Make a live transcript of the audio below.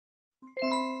Don't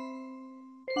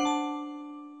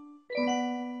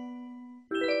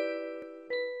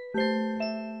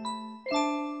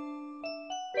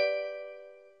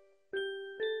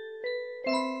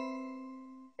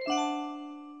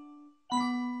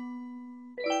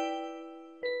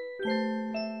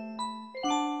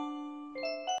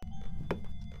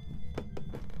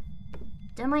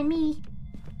mind me.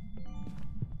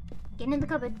 Get in the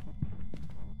cupboard.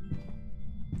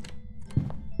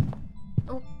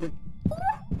 Oh.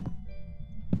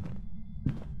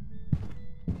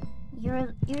 You're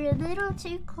a little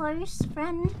too close,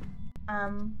 friend.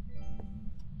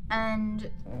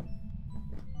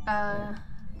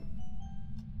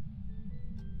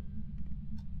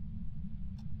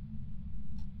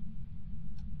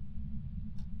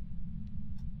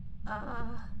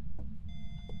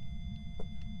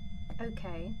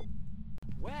 Okay.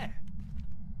 Where?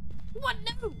 What?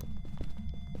 No!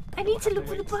 I need to look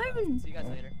for the bones! See you guys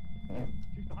later.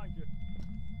 She's behind you.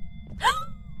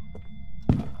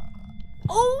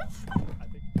 Oh! I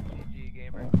think GG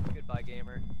gamer. Goodbye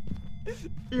gamer.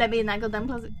 Let me in that goddamn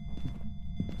closet.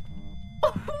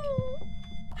 Oh.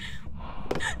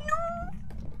 No!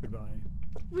 Goodbye.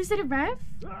 Was it a ref?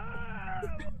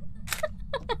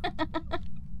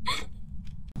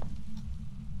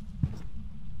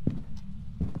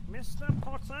 Mr.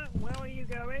 Potter, where are you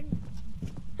going?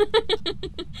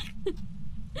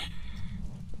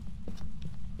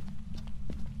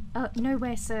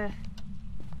 Nowhere, sir.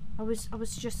 I was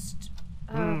just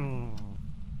 10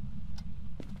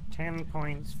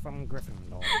 points from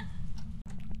Gryffindor.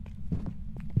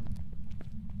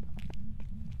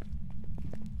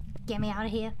 Get me out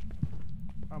of here.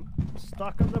 I'm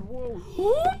stuck on the wall.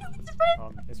 Oh, no, it's a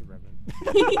It's a revenant.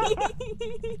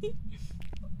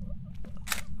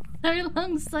 So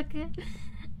long, sucker.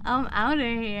 I'm out of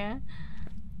here.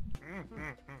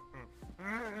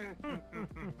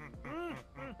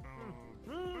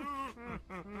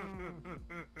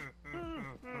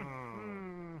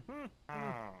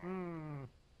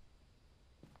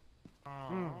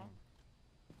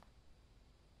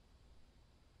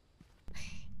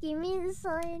 Give me the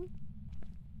sign.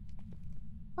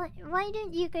 Why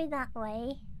don't you go that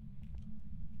way?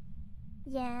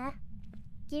 Yeah.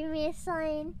 Give me a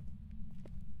sign.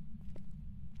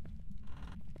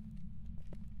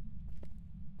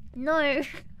 No.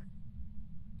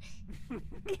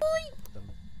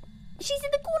 She's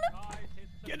in the corner.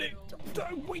 Get it!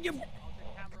 Don't wing him!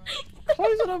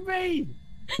 Close it on me!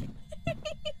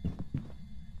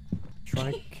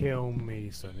 Try to kill me,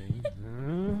 Sonny.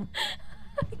 Huh?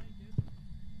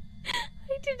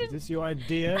 I didn't. Is this your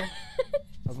idea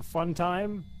of a fun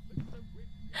time?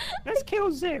 Let's kill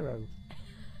Zero.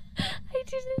 I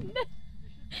didn't know.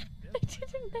 I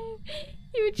didn't know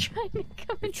you were trying to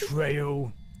come into.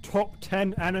 Betrayal. Top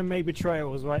 10 anime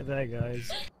betrayals right there,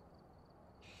 guys.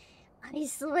 I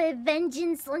swear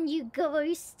vengeance on you,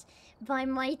 ghost. By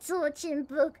my torch and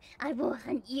book, I will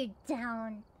hunt you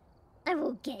down. I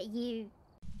will get you.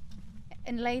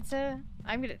 And later,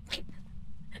 I'm gonna...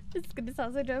 This is gonna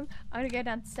sound so dumb. I'm gonna go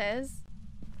downstairs.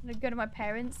 I'm gonna go to my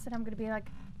parents and I'm gonna be like...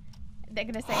 They're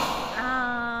gonna say,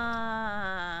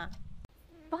 ah...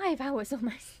 5 hours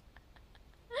almost.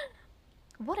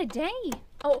 What a day.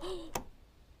 Oh!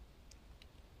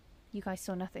 You guys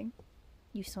saw nothing.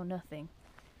 You saw nothing.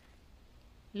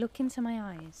 Look into my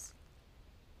eyes.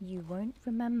 You won't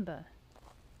remember.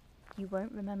 You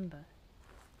won't remember.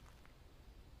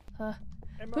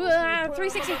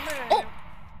 360! Oh!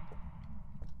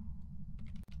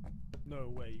 No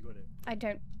way, you got it. I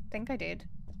don't think I did.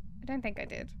 I don't think I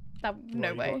did. That,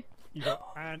 no Well, way. You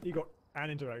got an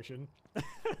interaction.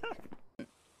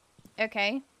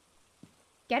 Okay.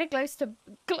 Get a glow to...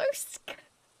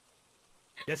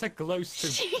 There's a glow to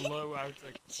blow out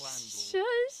a candle.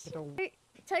 Shush!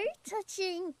 Toe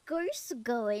touching ghosts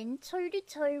going toe to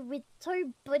toe with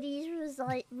toe buddies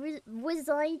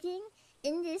residing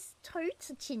in this toe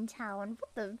touching town.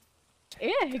 What the?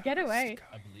 Yeah, get away.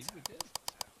 I believe we did.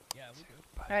 Yeah, we did.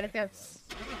 Alright, let's go.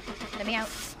 Let me out.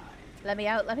 Let me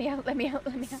out, let me out, let me out,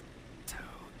 let me out.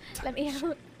 Let me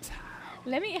out.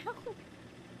 Let me out.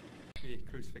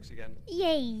 Crucifix again.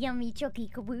 Yay, yummy chocky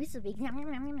caboose.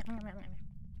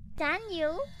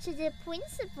 Daniel, to the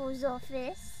principal's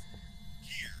office.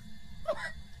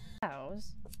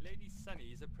 House. Lady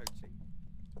Sunny is approaching.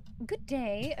 Good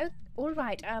day. Oh, all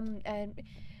right.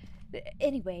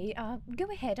 Anyway, go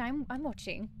ahead. I'm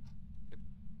watching.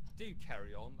 Do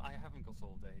carry on. I haven't got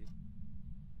all day.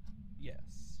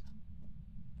 Yes.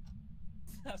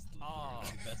 That's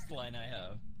literally the best line I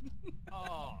have.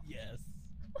 Oh, Yes.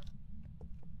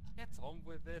 get on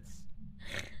with it.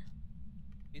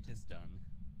 It is done.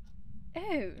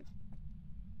 Oh.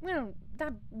 Well,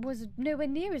 that was nowhere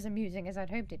near as amusing as I'd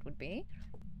hoped it would be.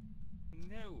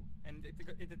 No, and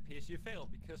it appears you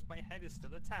failed because my head is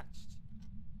still attached.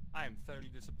 I am thoroughly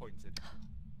disappointed.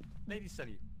 Lady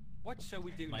Sunny, what shall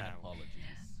we do My now?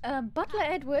 apologies. Butler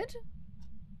Edward,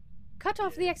 cut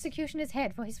off the executioner's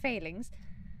head for his failings.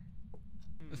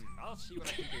 I'll see what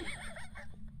I can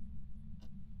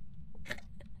do.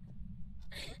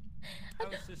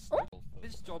 How's this?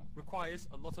 This job requires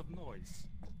a lot of noise.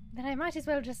 Then I might as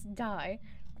well just die.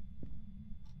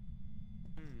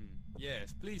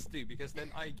 Yes, please do, because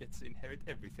then I get to inherit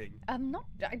everything. I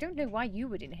don't know why you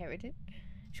would inherit it.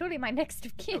 Surely my next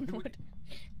of kin would.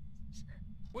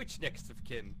 Which next of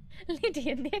kin?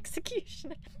 Lydian, the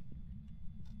executioner.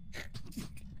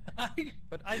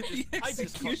 But the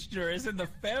executioner is in the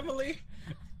family?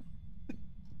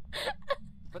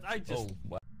 But I just... Oh,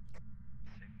 wow.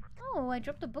 Oh, I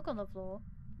dropped a book on the floor.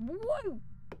 Whoa!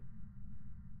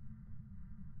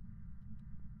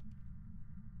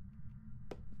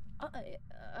 I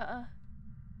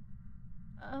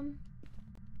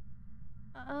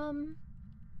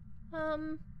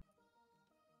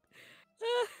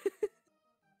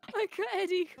got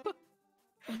Eddie.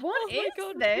 What oh is my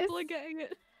God, this? people are getting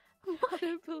it. I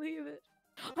don't believe it.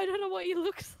 I don't know what he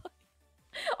looks like.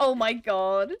 Oh my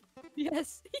God.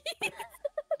 Yes.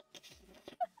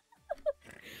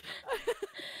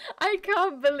 I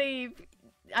can't believe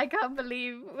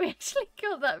we actually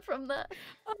got that from that.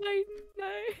 I know.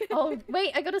 Oh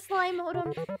wait, I got a slime. Hold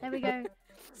on. There we go.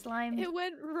 Slime. It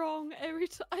went wrong every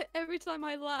time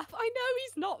I laugh. I know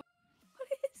he's not. What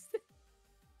is this?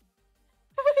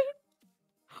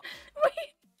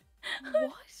 Wait.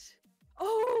 What?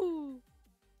 Oh.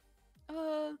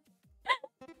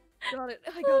 Got it.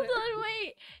 I got Hold it. on,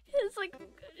 wait. It's like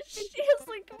she has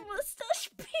like a mustache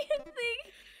beard thing.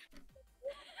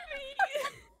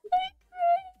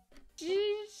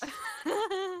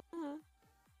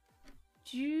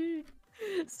 Jude.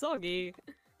 Soggy.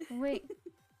 Wait.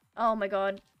 Oh my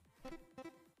God. No,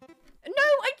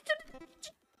 I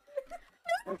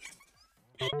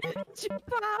didn't.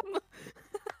 Jabam.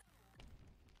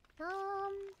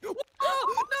 Oh no!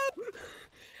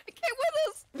 Get with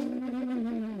us.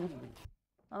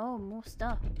 Oh, more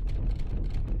stuff.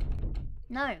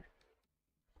 No.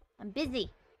 I'm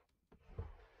busy.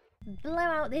 Blow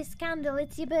out this candle,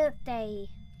 it's your birthday.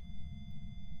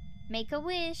 Make a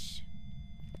wish.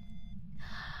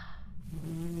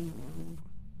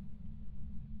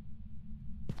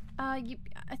 I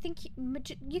think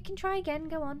you can try again,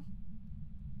 go on.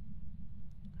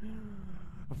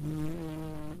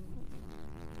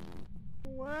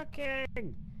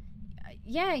 Working!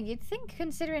 Yeah, you'd think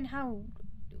considering how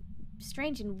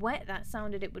strange and wet that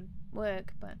sounded it would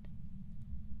work, but...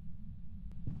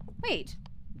 Wait.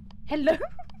 Hello?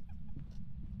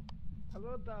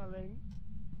 Hello, darling.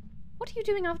 What are you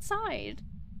doing outside?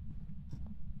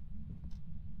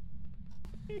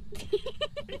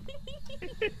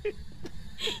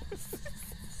 Stop.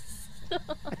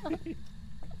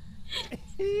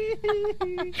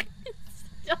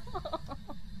 Stop.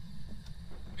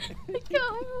 I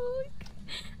can't walk.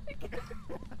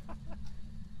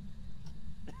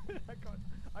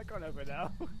 I can't over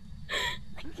now.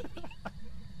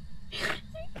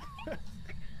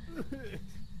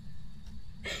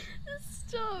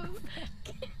 Stop.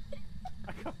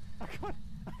 I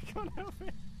can't help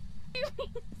it. Give me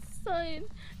a sign.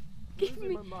 Give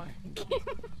me a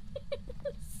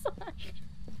sign.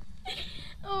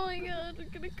 Oh my God, I'm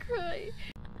gonna cry.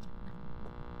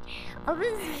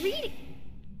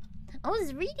 I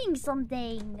was reading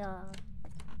something.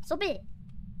 Stop it.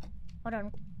 Hold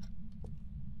on.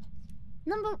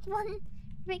 Number 1,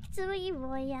 Victory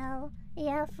Royale.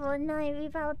 Yeah, for night we're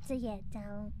about to get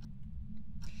down.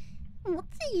 What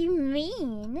do you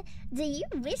mean? Do you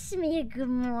wish me a good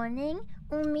morning?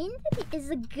 Or mean that it is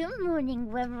a good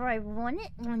morning whether I want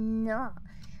it or not?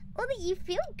 Or that you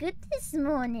feel good this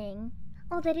morning?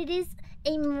 Or that it is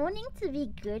a morning to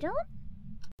be good on?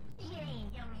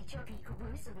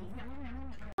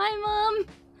 Hi, Mom.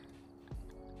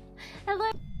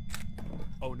 Hello.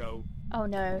 Oh no. Oh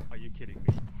no. Are you kidding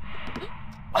me?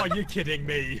 Are you kidding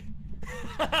me?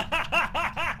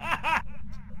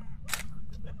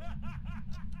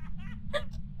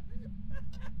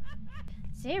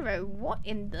 Zero, what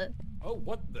in the... Oh,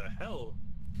 what the hell?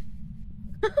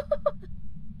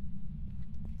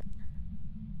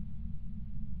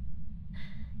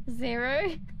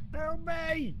 Zero? Help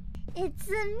me! It's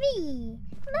me,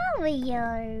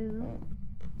 Mario.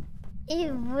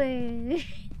 Ew.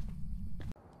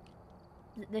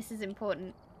 This is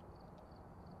important.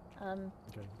 Okay,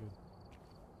 good.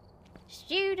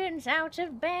 Students out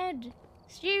of bed.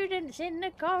 Students in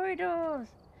the corridors.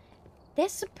 They're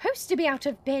supposed to be out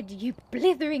of bed, you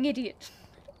blithering idiot.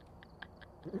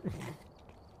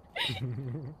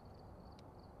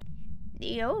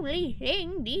 The only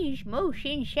thing these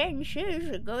motion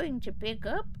sensors are going to pick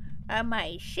up are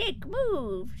my sick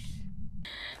moves.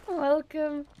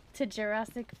 Welcome to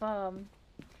Jurassic Farm.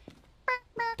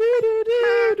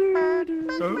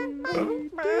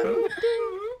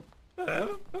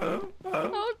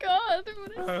 Oh god,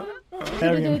 what is that?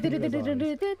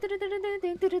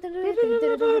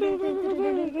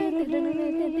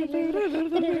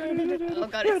 Oh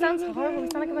god, it sounds horrible.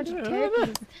 It sounds like a bunch of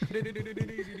turkeys.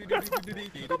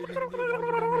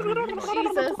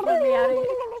 Jesus, let me out of here.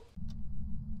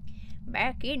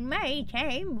 Back in my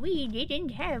time, we didn't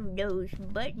have those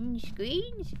button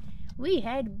screens. We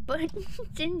had buttons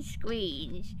and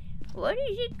screens. What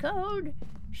is it called?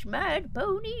 Smart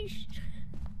ponies?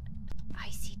 I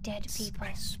see dead people.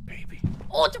 Space, baby.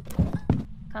 Oh,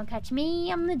 Can't catch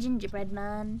me, I'm the gingerbread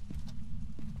man.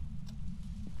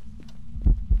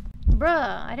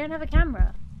 Bruh, I don't have a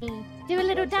camera. Do a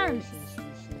little dance.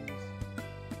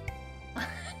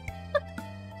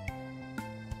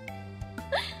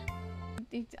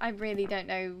 I really don't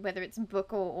know whether it's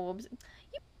book or orbs.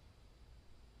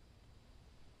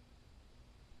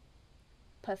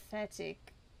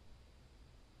 Pathetic.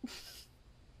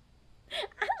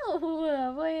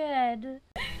 Ow, my head.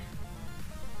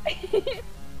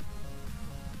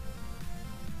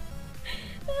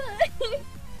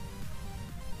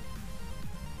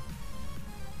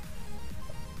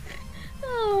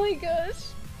 Oh my gosh.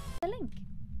 The link.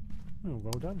 Oh,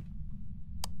 well done.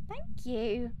 Thank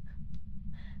you.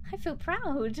 I feel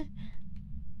proud.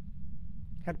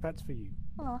 Headpats for you.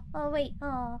 Oh wait,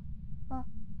 oh,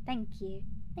 thank you,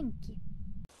 thank you.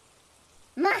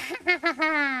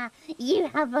 You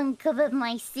have uncovered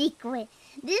my secret.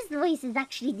 This voice is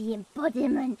actually the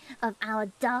embodiment of our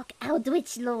dark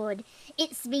Eldritch Lord.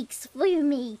 It speaks through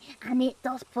me, and it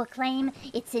does proclaim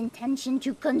its intention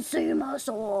to consume us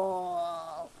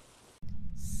all.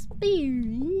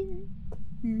 Spirit.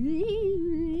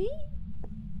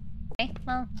 Okay,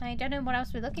 well, I don't know what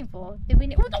else we're looking for. Did we?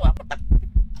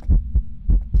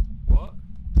 What?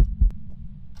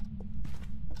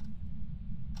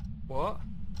 What?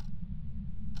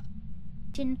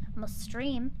 In my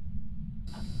stream.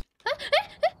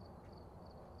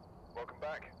 Welcome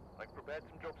back. I've prepared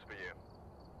some jobs for you.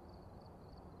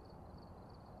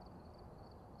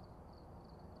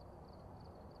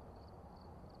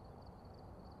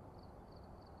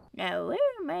 Now, where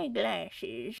are my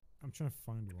glasses? I'm trying to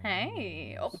find one.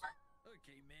 Hey. Oh.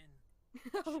 Okay, man.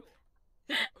 Sure.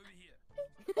 Over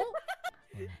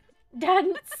here.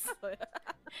 Dance.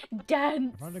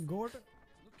 Dance. Find a gourd? Look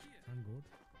here. Find gourd.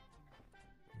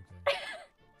 Okay.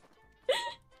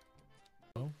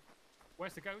 Oh,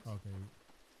 Where's the goat? okay.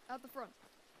 Out the front.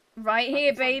 Right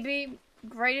here, baby.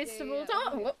 Greatest Yeah, of all yeah,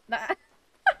 time. yeah. Whoop, that.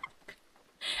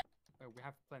 Oh, we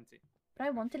have plenty. But I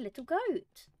want a little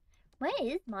goat. Where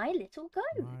is my little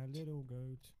goat? My little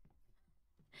goat.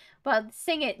 Well,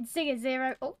 sing it,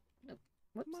 Zero. Oh, no.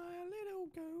 Whoops. My little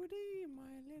goatie,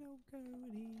 my little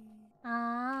goatie.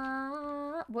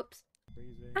 Whoops.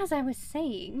 Freezing. As I was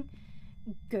saying,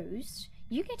 Ghost,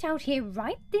 you get out here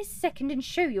right this second and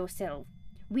show yourself.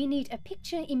 We need a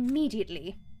picture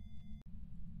immediately.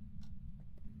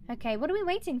 Okay, what are we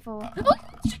waiting for? Oh!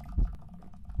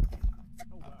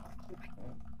 Oh,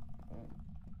 wow.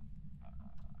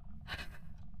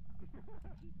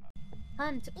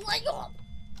 Hunt.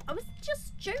 I was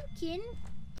just joking.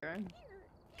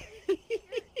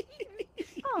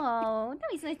 Oh, no,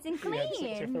 he's nice and He had such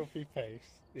a clean. filthy face.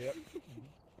 Yep.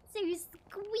 So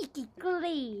squeaky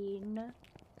clean.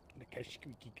 Look how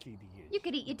squeaky clean he is. You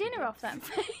could eat your dinner off that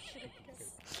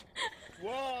face.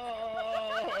 Whoa!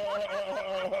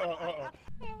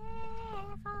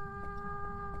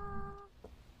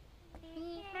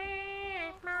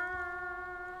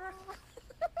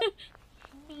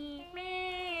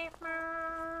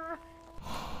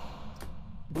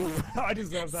 I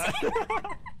deserve that.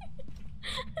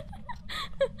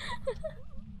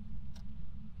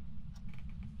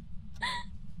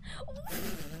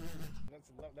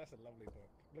 That's a lovely book.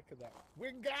 Look at that.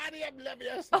 Wingardium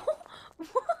Leviosa! Oh,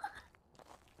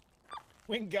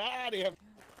 Wingardium!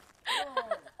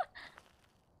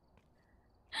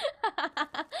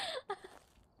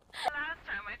 Last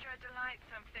time I tried to light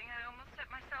something, I almost set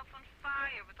myself on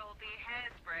fire with all the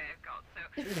hairspray I've got, so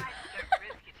I just don't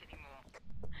risk it anymore.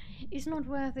 it's not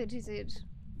worth it, is it?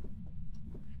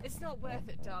 It's not worth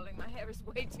it, darling. My hair is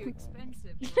way too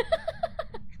expensive.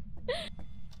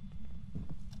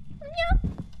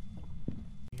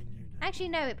 Actually,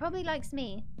 no, it probably likes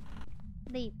me.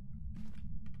 Leave.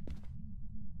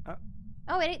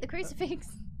 Oh, it ate the crucifix.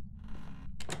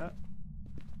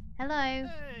 Hello.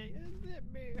 Hey,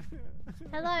 isn't me?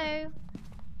 Hello.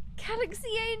 Galaxy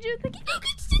Angel, thank you.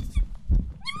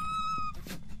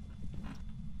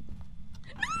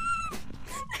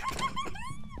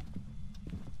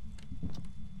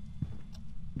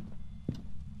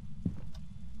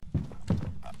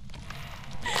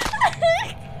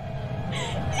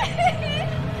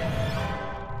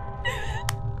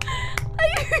 I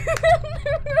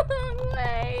ran the wrong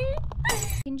way.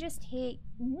 You can just hear.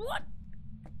 What?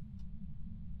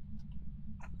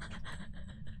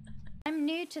 I'm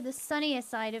new to the sunnier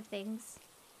side of things.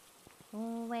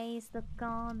 Always look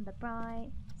on the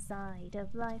bright side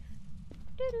of life.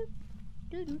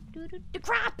 Doo-doo.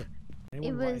 Crap!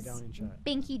 Anyone It write was down in chat?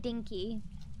 Binky Dinky.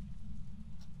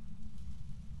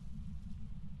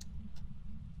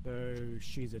 So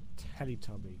she's a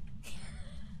Teletubby.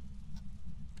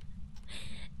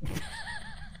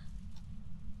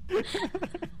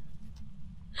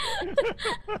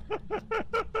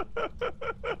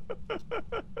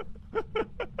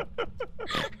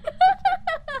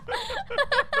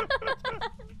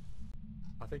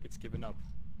 I think it's given up.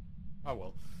 Oh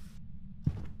well.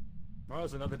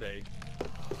 Tomorrow's another day.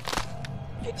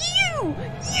 You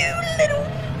little.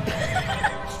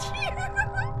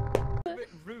 A bit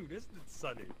rude, isn't it,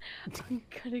 Sonny? I'm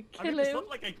gonna I kill mean, it's him. not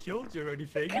like I killed you or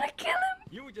anything. I'm gonna kill him.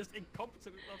 You were just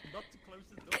incompetent enough not to close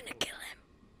the door. I'm gonna kill him.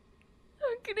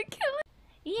 I'm gonna kill him.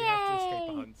 We have to escape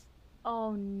the Yay! hunt.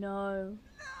 Oh no.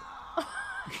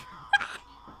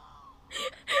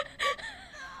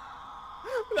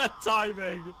 That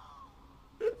timing!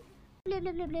 Blah,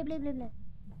 blah, blah, blah, blah, blah, blah.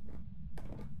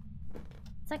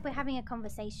 It's like we're having a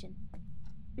conversation.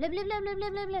 Blah blah blah blah blah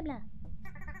blah blah blah.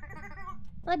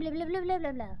 Blah blah blah blah blah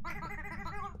blah blah.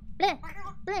 Blah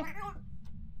blah.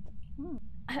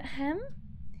 Ahem.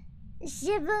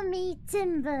 Shiver me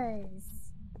timbers.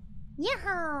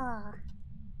 Yaha!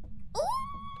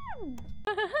 Ooh!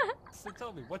 So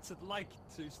tell me, what's it like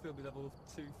to still be level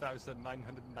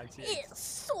 2,998? It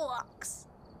sucks.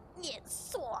 It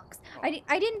sucks. I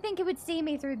didn't think it would see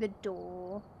me through the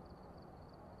door.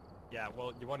 Yeah,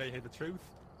 well, you want to hear the truth?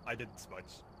 I didn't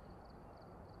smudge.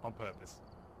 On purpose.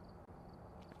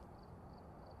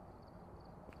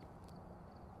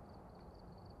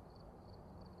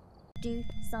 Do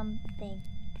something.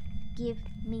 Give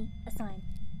me a sign.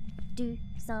 Do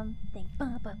something.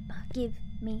 Ba ba ba. Give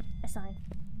me a sign.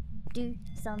 Do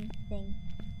something.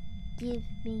 Give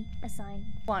me a sign.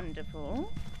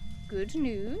 Wonderful. Good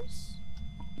news.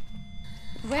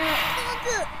 Where?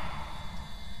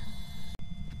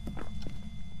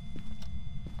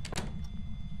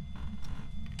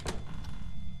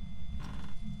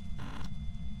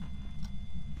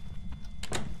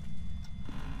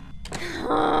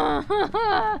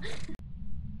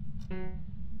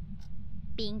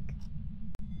 Bink.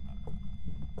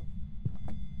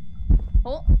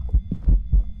 Oh.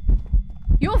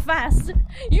 You're fast.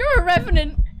 You're a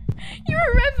revenant. You're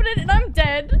a revenant and I'm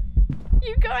dead.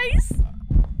 You guys.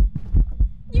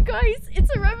 You guys,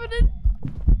 it's a revenant.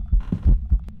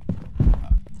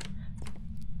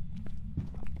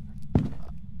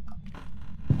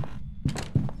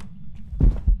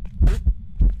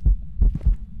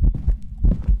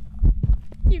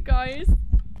 You guys.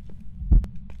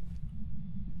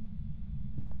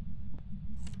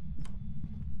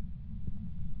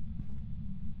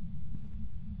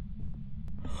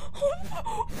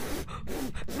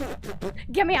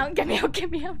 Get me out, get me out, get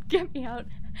me out, get me out.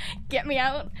 Get me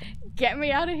out. Get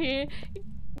me out of here.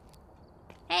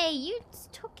 Hey, you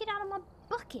took it out of my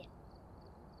bucket.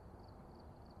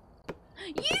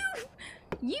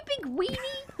 You big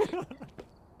weenie.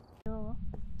 Door.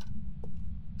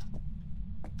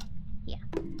 Yeah.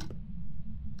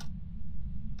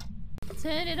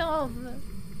 Turn it off.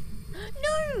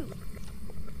 No!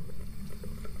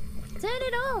 Turn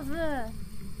it off.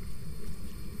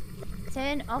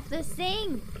 Turn off the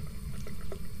sink.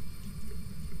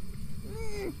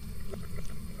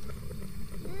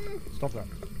 Stop that.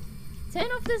 Turn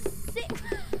off the sink.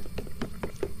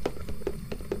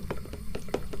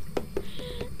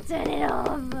 Turn it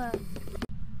off.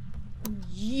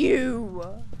 You.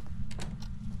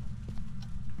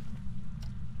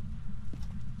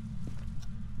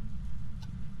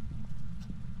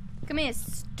 Come here,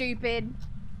 stupid.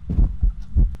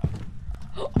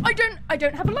 I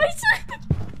don't have a lighter.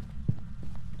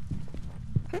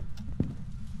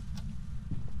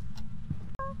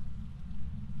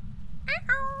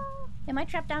 Am I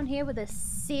trapped down here with a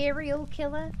serial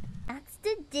killer? That's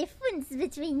the difference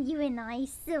between you and I,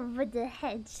 Silver the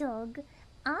Hedgehog.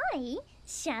 I,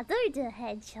 Shadow the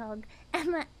Hedgehog,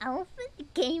 am an alpha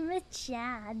gamer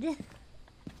Chad.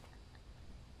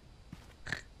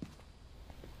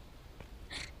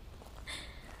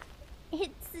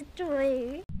 It's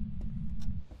true.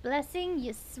 Blessing,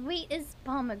 you're sweet as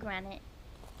pomegranate.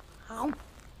 Oh.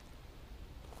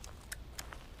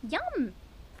 Yum!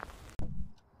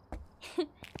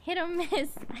 Hit or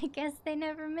miss. I guess they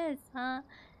never miss, huh?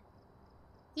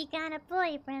 You got a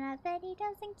boyfriend, I bet he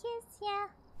doesn't kiss ya.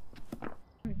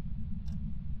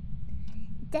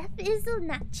 Death is a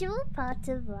natural part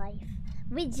of life.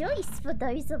 Rejoice for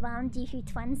those around you who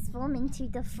transform into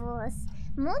the Force.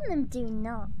 Mourn them do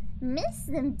not. Miss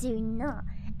them do not.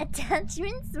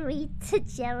 Attachments lead to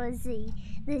jealousy.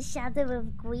 The shadow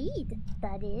of greed,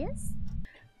 that is.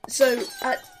 So,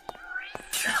 oh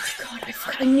god,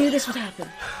 I knew this would happen.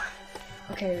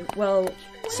 Okay, well,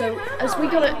 so, as we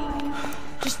gotta...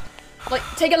 Just, like,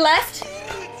 take a left?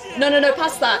 No,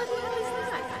 past that.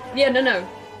 Yeah, no.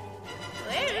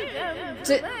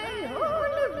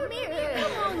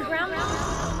 Come on, Grandma.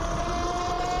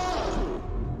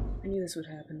 I knew this would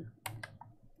happen.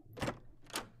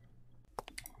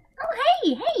 Oh,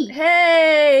 hey!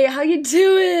 Hey, how you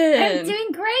doing? I'm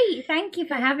doing great. Thank you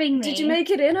for having me. Did you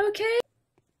make it in okay?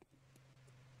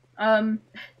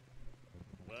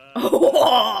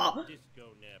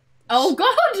 Oh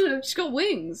god! She's got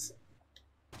wings.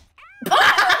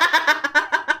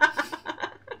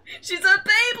 She's a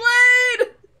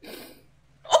Beyblade!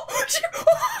 Oh,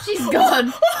 she's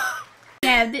gone.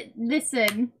 Yeah,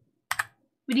 listen.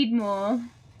 We need more.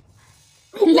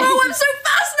 Whoa, I'm so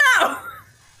fast now!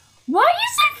 Why are you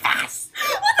so fast?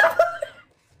 What the fuck?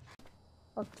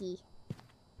 Okay.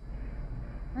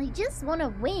 I just want to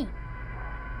win.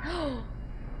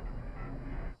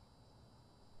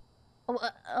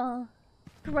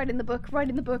 Right in the book, right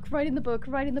in the book, right in the book,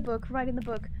 right in the book, right in the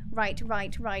book. Right.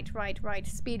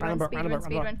 Speed run.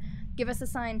 Give us a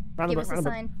sign. Give us a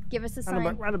sign. Give us a sign.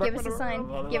 Give us a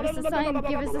sign. Give us a sign.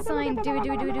 Give us a sign. Do.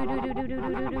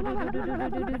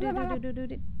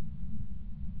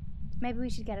 Maybe we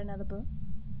should get another book.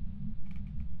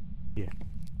 Yeah.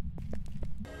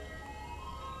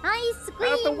 Ice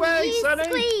cream! Out the way, you Sonny!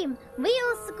 Scream!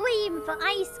 We'll scream for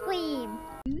ice cream!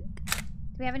 Do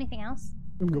we have anything else?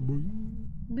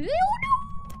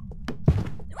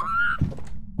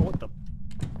 What the?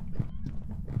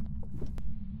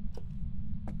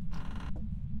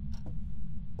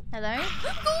 Hello?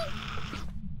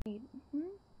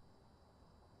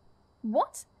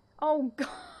 What? Oh god.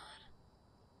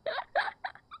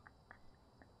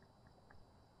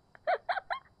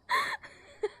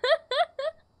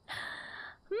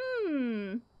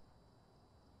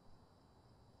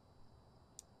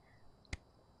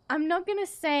 I'm not gonna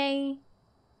say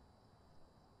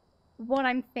what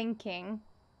I'm thinking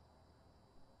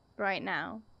right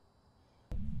now.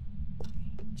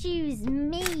 Choose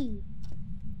me!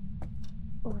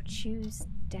 Or choose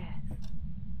death.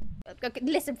 Okay,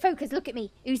 listen, focus, look at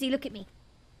me. Uzi, look at me.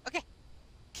 Okay.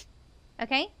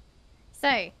 Okay?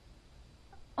 So.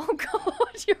 Oh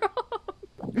god, you're on.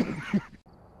 I'm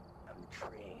the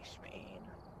trash man.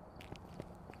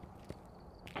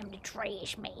 I'm the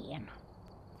trash man.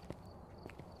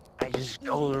 I just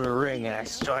go to the ring and I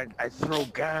throw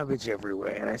garbage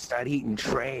everywhere and I start eating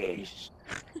trash.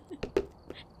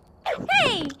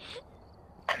 Hey!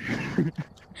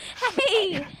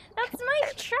 Hey! That's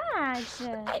my trash!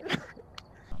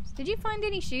 Did you find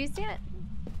any shoes yet?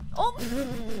 Oh!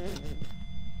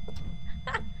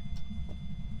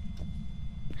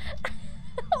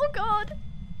 Oh god!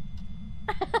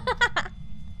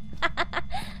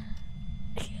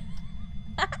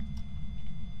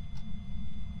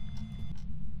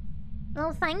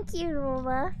 Well, thank you,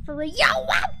 Laura, for the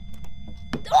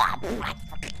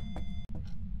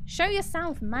Show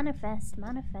yourself. Manifest. Look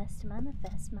at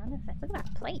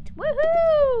that plate.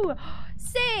 Woohoo!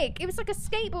 Sick! It was like a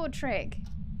skateboard trick.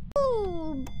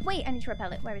 Ooh! Wait, I need to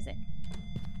repel it. Where is it?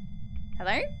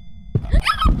 Hello?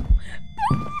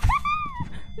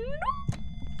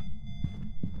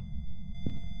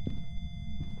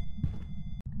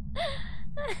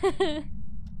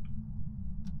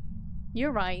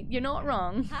 You're right. You're not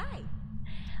wrong. Hi.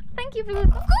 Thank you for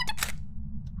the...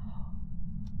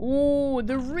 Oh,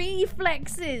 the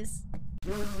reflexes.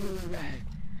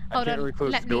 I can't really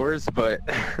close the doors, but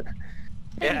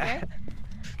yeah.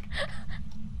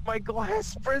 My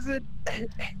glass prison.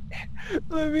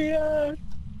 Let me out.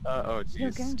 Oh, jeez.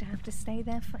 You're going to have to stay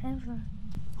there forever.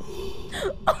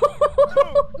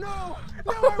 No,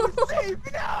 I was safe.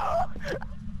 No.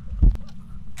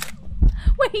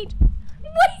 Wait.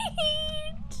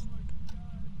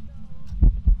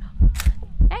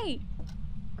 Hey!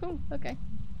 Cool, okay.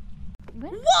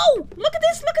 Where? Whoa! Look at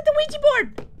this! Look at the Ouija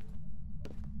board!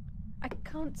 I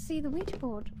can't see the Ouija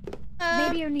board.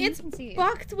 Maybe only you can see it. It's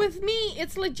bugged with me.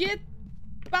 It's legit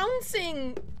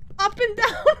bouncing up and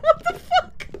down. What the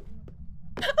fuck?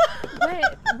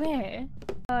 Where?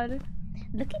 God.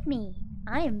 Look at me.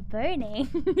 I am burning.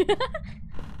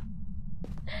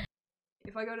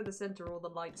 If I go to the center, all the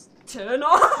lights turn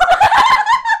on.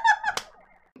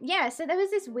 Yeah, so there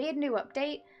was this weird new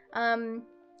update. I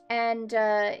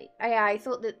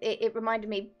thought that it reminded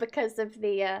me because of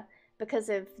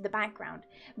the background.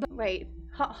 But wait,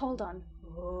 hold on.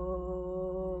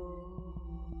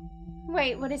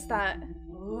 Wait, what is that?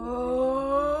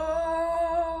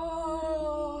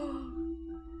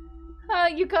 Oh,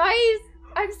 you guys,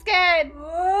 I'm scared.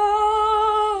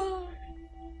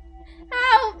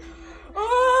 Help!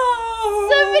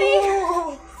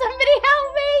 Somebody help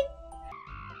me!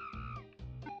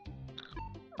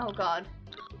 Oh god.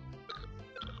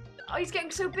 Oh, he's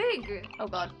getting so big. Oh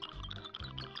god.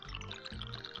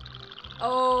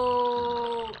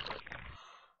 Oh.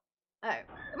 Oh. Well,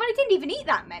 I didn't even eat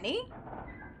that many.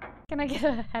 Can I get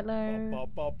a hello? Oh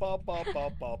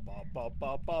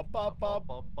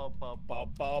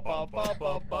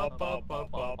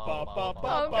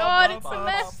god, it's a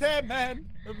mess. Sandman,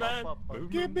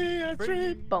 give me a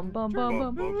dream. Bum bum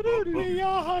bum bum. We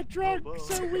are drunk,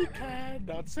 so we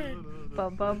cannot sing.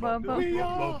 Bum bum bum bum. We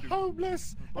are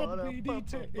homeless and we need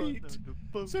to eat.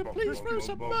 So please throw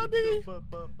some money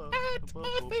at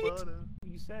our feet.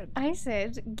 You said. I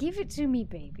said, give it to me,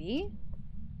 baby.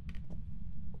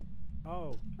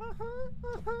 Oh.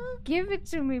 Give it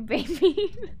to me,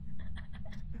 baby.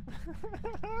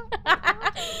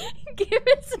 Give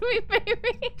it to me,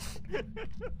 baby.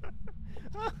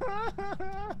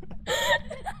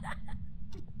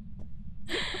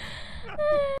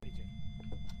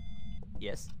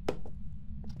 Yes.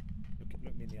 Look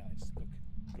me in the eyes.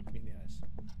 Look me in the eyes.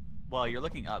 Well, you're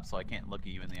looking up, so I can't look at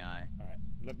you in the eye. All right.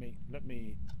 Look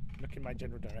in my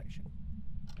general direction.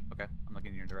 Okay, I'm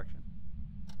looking in your direction.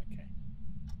 Okay.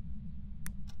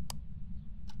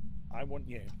 I want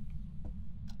you.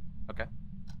 Okay.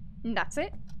 And that's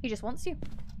it. He just wants you.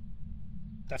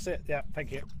 That's it. Yeah.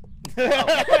 Thank you. I'm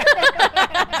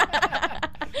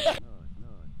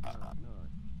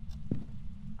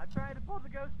trying to pull the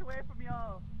ghost away from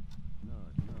y'all.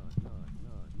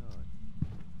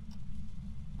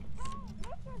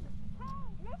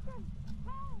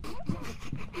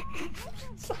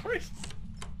 Sorry.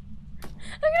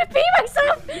 I'm gonna pee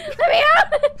myself! Let me out!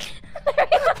 Let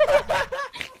me out!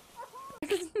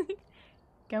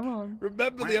 Go on.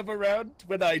 Remember the other round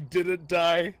when I didn't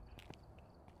die?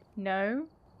 No.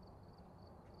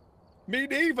 Me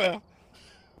neither.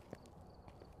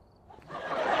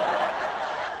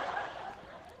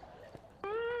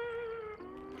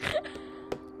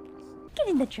 Get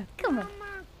in the truck. Come on.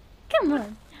 Come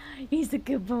on. He's a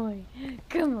good boy.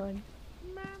 Come on.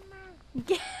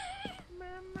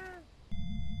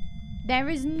 There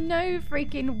is no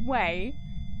freaking way.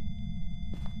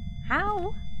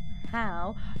 How?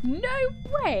 No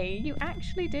way you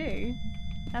actually do.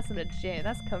 That's legit.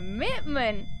 That's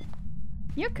commitment.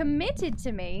 You're committed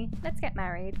to me. Let's get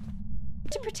married.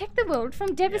 To protect the world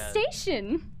from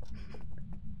devastation.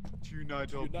 To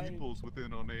unite our peoples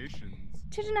within our nations.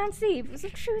 To denounce evils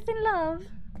of truth and love.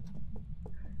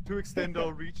 To extend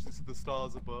our reaches to the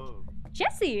stars above.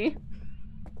 Jesse.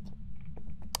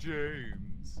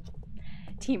 James.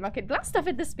 Team Rocket blast off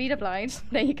at the speed of light.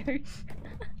 There you go.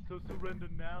 So surrender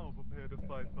now, prepare to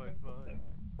fight.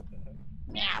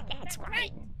 Yeah, that's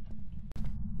right.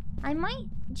 I might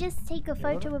just take a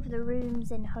photo of the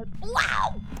rooms and hope.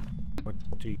 Wow! What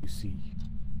do you see?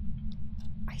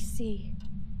 I see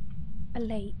a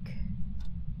lake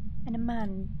and a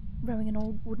man rowing an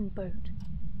old wooden boat.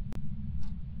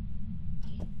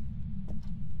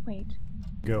 Wait.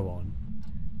 Go on.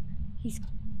 He's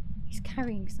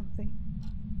carrying something.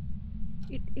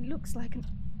 It looks like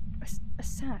a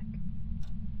sack.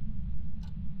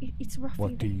 It's roughly.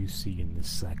 What do you see in this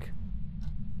sack?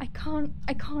 I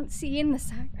can't see in the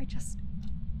sack. I just.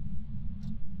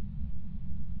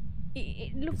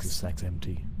 It looks. Is the sack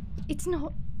empty? It's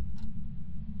not.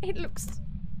 It looks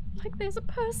like there's a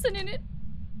person in it.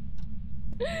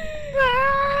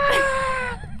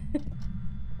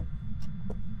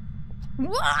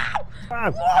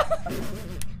 Wow!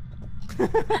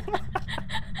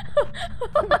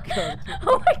 Oh my god!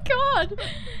 Oh my god!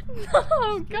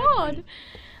 Oh god!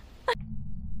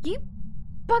 You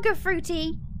bugger,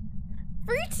 Fruity!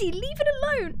 Fruity, leave it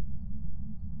alone!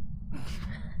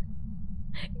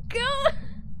 God!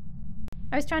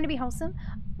 I was trying to be wholesome.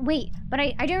 Wait, but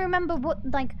I don't remember what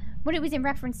it was in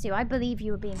reference to. I believe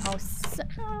you were being wholesome.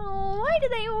 Oh, why do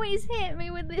they always hit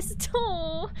me with this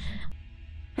tool?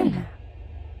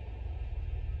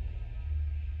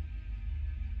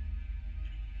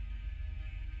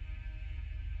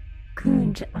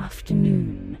 Good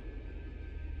afternoon,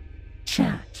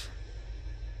 chat,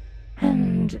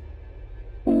 and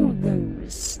all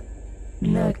those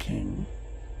lurking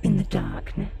in the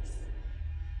darkness.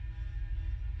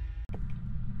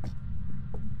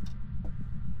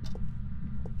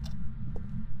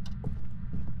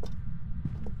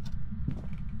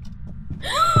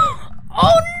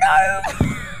 Oh no!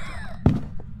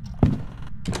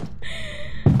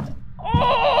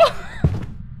 Oh!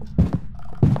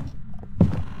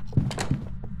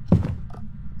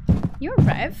 You're a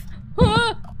rev.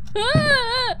 Oh!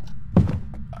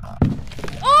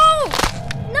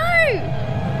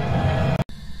 No!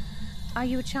 Are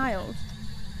you a child?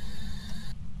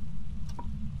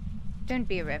 Don't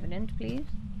be a revenant, please.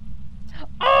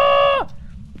 Oh!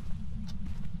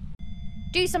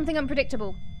 Do something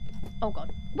unpredictable. Oh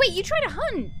god. Wait, you tried to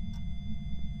hunt!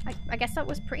 I guess that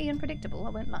was pretty unpredictable, I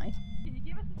won't lie. Can you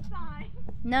give us a sign?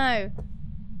 No.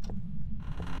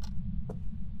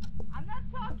 I'm not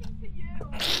talking to you.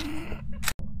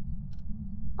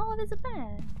 Oh, there's a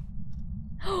bear.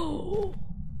 Oh!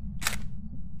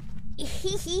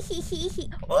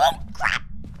 Oh, crap!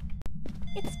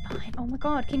 It's fine. Oh my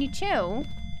god, can you chill?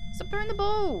 Stop throwing the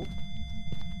ball.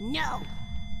 No!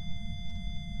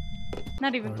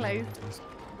 Not even close.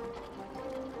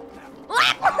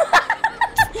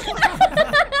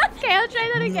 Okay, I'll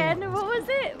try that again. What was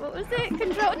it? What was it?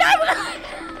 Control. No!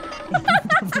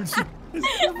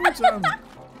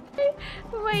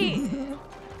 Wait.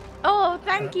 Oh,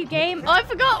 thank you, game. Oh, I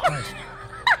forgot.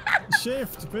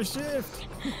 Shift, push shift.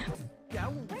 Yeah,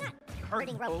 we're not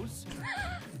hurting Rose.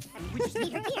 We just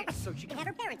need her here so she can have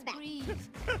her parents back.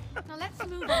 Now let's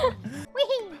move on.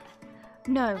 Whee!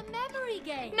 No. A memory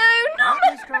game. No, no. Not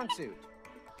my strong suit.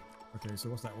 Okay, so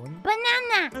what's that one?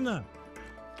 Banana. Banana.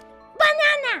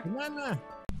 Banana. Banana.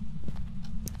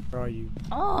 Where are you?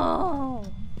 Oh.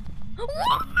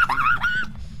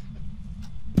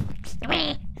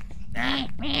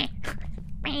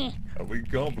 Are we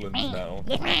goblins now?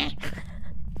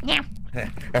 Yeah.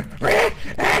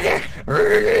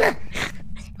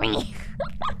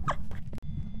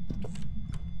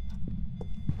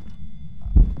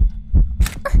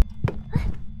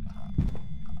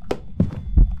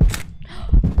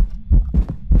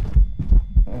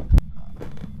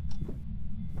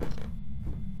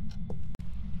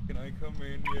 Can I come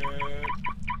in yet?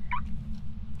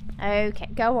 Okay,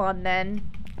 go on then.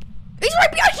 He's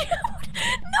right behind you!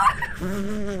 No!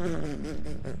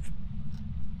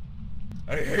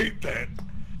 I hate that.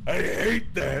 I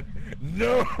hate that.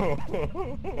 No.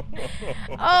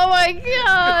 Oh my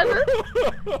god!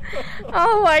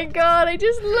 Oh my god! I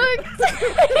just looked.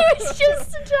 He was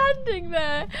just standing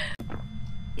there.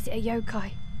 Is it a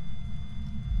yokai?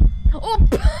 Oh!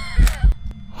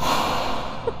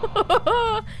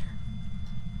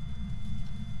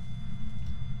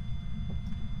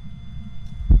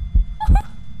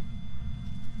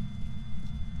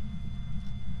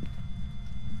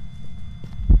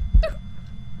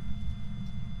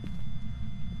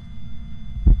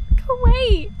 Go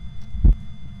away!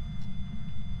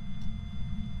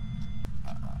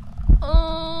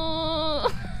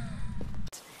 Oh.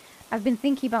 I've been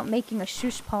thinking about making a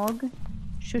shush pog.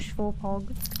 Shush for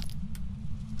pog.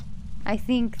 I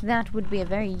think that would be a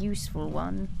very useful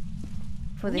one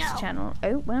for this channel.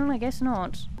 Oh, well, I guess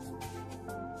not.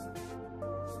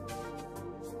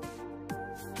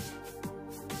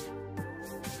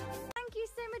 Thank you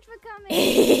so much for coming.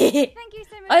 Thank you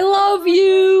so much. I love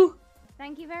you.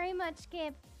 Thank you very much,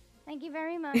 Kip. Thank you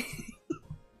very much.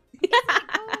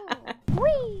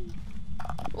 Whee!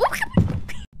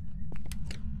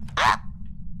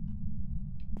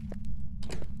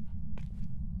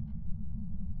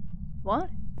 What?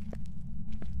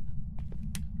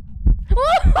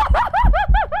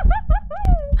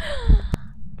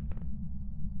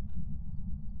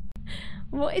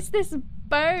 What is this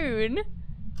bone?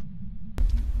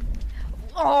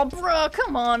 Oh, bro,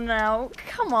 come on now.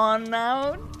 Come on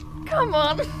now. Come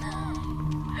on.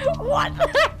 What the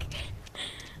heck?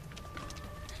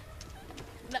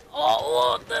 No,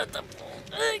 oh, good.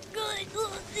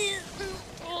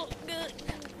 Oh, good.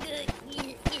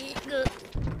 Good.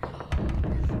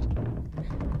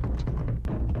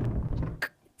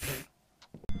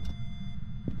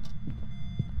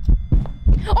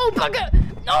 Oh, bugger!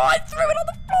 No, I threw it on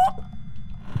the floor!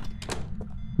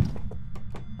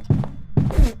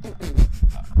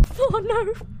 Oh no!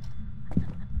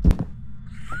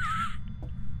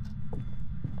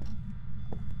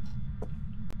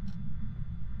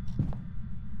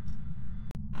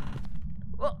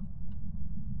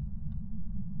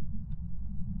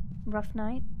 Rough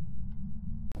night.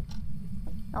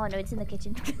 Oh no, it's in the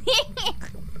kitchen.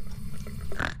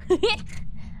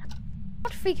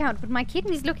 Not freak out, but my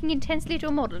kitten is looking intensely at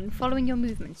your model and following your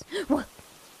movements. What?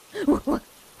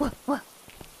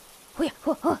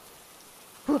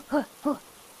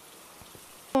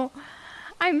 Oh,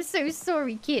 I'm so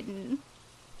sorry, kitten.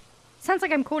 Sounds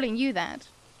like I'm calling you that.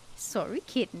 Sorry,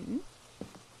 kitten.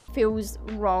 Feels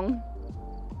wrong.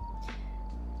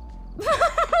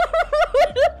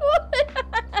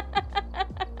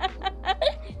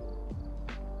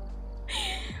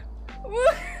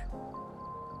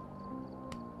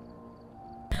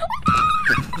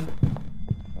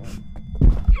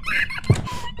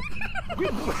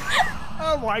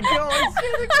 Oh my god, it's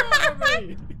gonna come at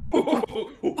me!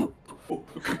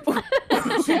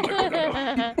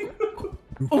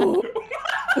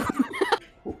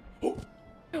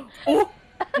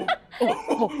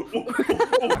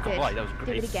 Right, that was Do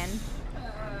great. it again.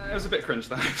 It was a bit cringe,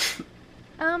 though.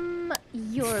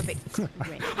 You're a bit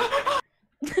cringe.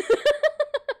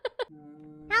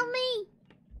 Help me!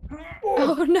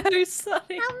 Oh no,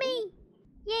 Sonny! Help me!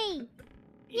 Yay!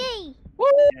 Yay!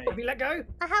 Have you let go?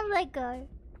 I have let go.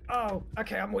 Oh,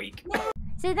 okay, I'm weak.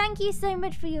 So thank you so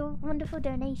much for your wonderful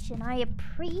donation. I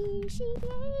appreciate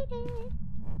it.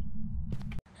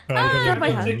 Grab my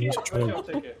hand. I'll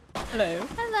take it. Hello.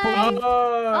 Hello.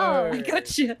 Oh, I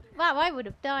gotcha. Wow, I would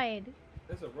have died.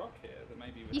 There's a rock here that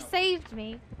maybe would You help. saved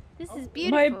me. This is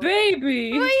beautiful. My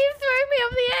baby. Why are you throwing me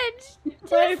off the edge?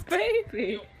 My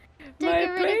baby. Don't My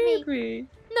get rid of me. baby.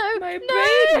 No. My no.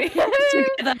 baby.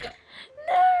 Together.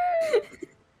 No.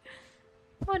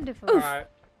 Wonderful. Alright.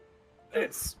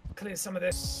 Let's clear some of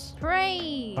this.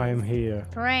 Praise. I am here.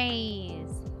 Praise.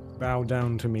 Bow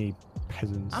down to me,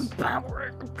 peasants. I'm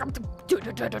bowering. Phantom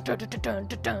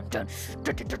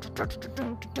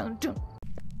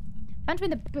in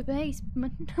the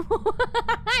basement.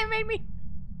 It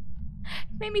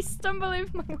made me stumble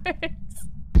over my words.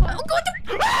 Oh god!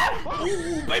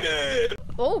 Oh, baby!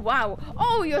 Oh wow!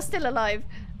 Oh, you're still alive.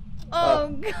 Oh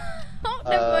god! Oh,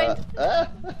 never mind.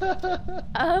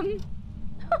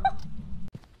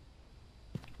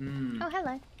 Oh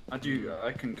hello.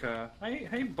 I concur.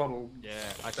 Hey, bottle. Yeah,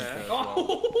 I think There. so as well.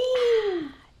 Oh!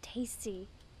 Tasty.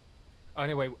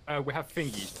 Anyway, we have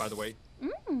thingies, by the way.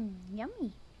 Mmm,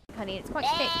 yummy. Honey, it's quite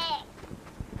thick.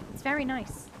 It's very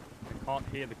nice. I can't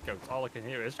hear the goats. All I can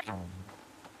hear is...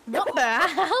 What the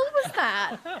hell was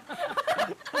that?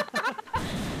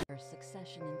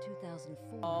 Succession in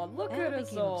 2004. Oh, look Anna at us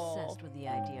became all. obsessed with the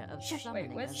idea of Shush,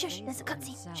 summoning wait, a shush, race there's a of cutscene.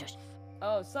 himself. Shush.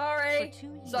 Oh, sorry. For 2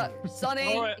 years,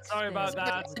 Sonny. Sorry about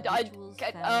that.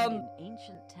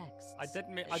 Ancient texts. I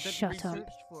didn't Shut up. research.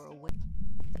 For a way.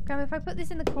 Graham, if I put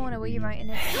this in the corner, will you write in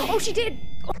it? Oh, she did!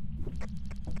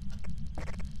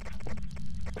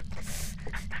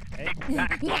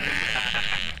 Exactly.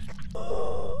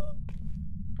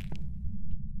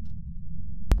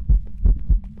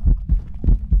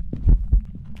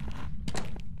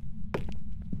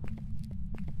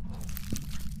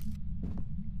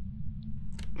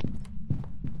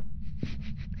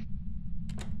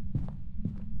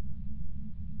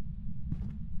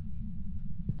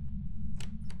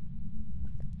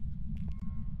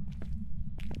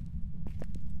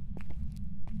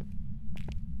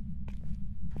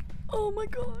 Oh my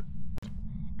god.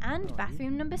 And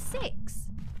bathroom number 6.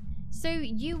 So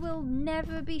you will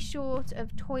never be short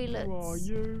of toilets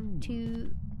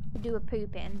to do a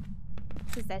poop in.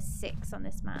 Because there's 6 on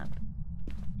this map.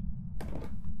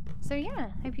 So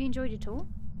yeah, hope you enjoyed it all.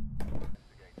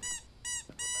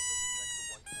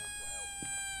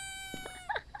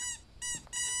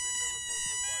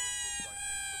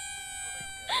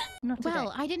 Not today.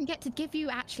 Well, I didn't get to give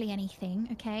you actually anything,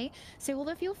 okay? So all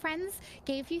of your friends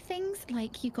gave you things,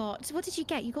 like you got, what did you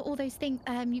get? You got all those things,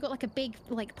 you got like a big,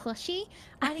 like, plushie.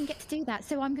 I didn't get to do that,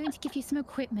 so I'm going to give you some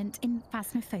equipment in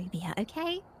Phasmophobia,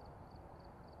 okay?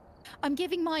 I'm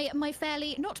giving my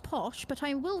fairly, not posh, but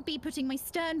I will be putting my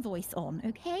stern voice on,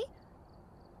 okay?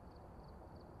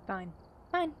 Fine.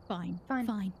 Fine. Fine. Fine.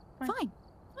 Fine. Fine.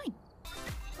 Fine.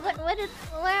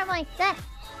 Where am I? There.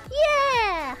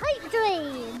 Yeah! Hype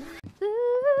train!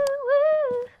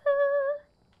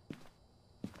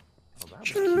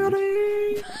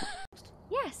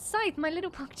 Yes, Scythe, my little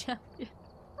pug champion.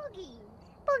 Boogies!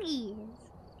 Boogies!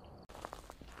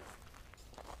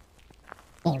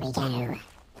 Here we go.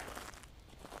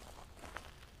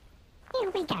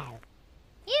 Here we go.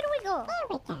 Here we go! Here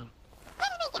we go.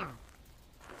 Here we go.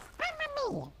 Mamma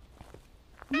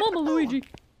mia. Mama Luigi.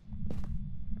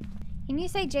 Can you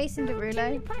say Jason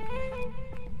Derulo?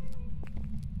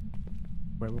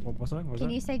 Wait, what was that? Can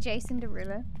you say Jason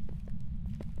Derulo?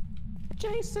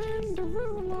 Jason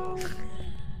Derulo.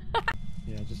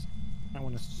 Yeah, I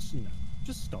want us to just,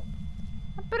 just stop.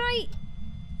 But I...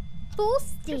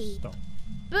 Thirsty. Just stop.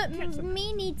 But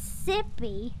me need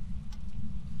sippy.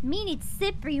 Me need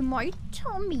sippy, my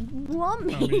tummy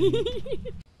wummy.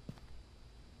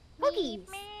 Puggies.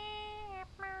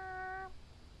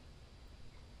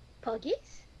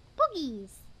 Puggies?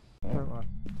 Puggies.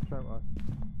 Show us.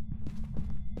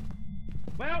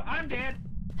 Well, I'm dead.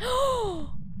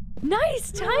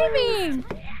 Nice timing!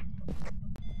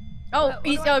 Oh,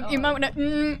 you might want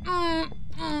to.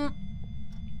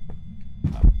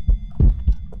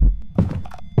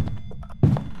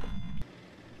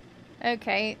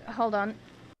 Okay, hold on.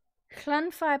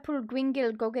 Clanfire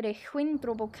gwingil gogere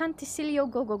hwindrobo canticilio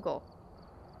go go go.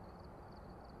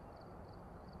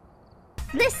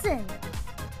 Listen!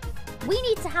 We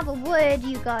need to have a word,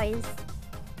 you guys.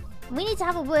 We need to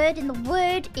have a word, and the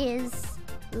word is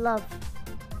love.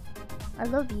 I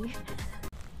love you.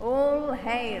 All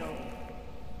hail,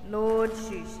 Lord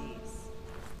Shooshies.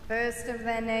 First of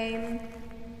their name,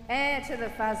 heir to the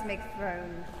phasmic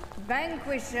throne,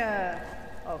 vanquisher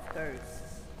of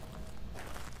ghosts.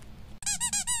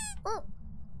 Oh,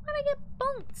 why'd I get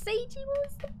bonked, Seiji? What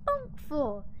was the bonk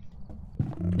for?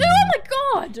 Oh my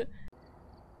god!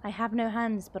 I have no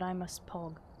hands, but I must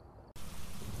pog.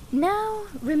 Now,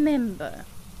 remember,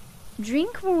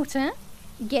 drink water,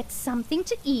 get something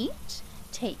to eat,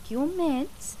 take your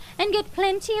meds, and get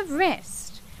plenty of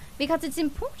rest, because it's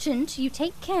important you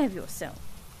take care of yourself.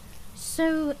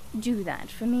 So, do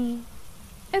that for me,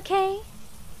 okay?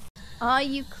 Are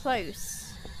you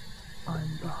close?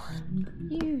 I'm behind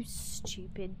you. You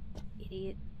stupid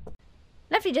idiot.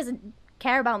 Lefty doesn't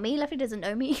care about me, Lefty doesn't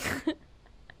know me.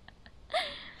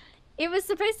 It was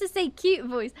supposed to say cute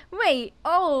voice. Wait,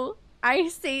 oh, I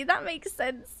see. That makes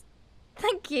sense.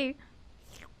 Thank you.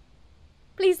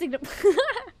 Please ignore.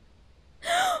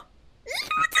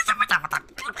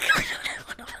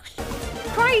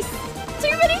 Christ!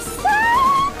 Too many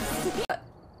sounds!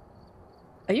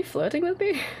 Are you flirting with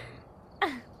me?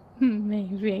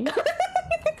 Maybe.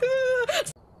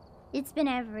 It's been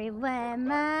everywhere,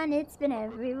 man. It's been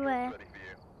everywhere.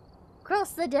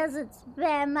 Cross the deserts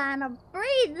bare, man. I've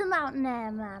breathed the mountain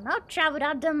air, man. I've travelled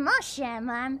out to my share,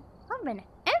 man. I've been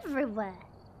everywhere.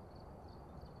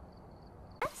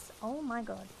 Yes? Oh my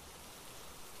god.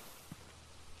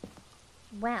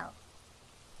 Well.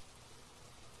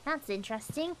 That's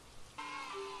interesting.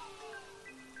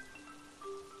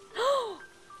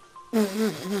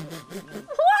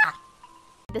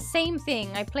 The same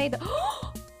thing. I play the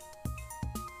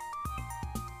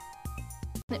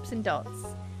snips and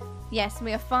dots. Yes,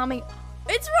 we are farming.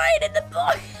 It's right in the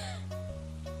book.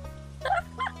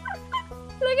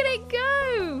 Look at it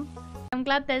go. I'm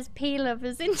glad there's pea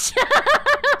lovers in chat.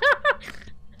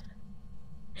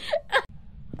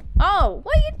 Oh,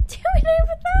 what are you doing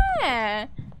over there?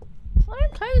 Why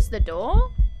don't close the door?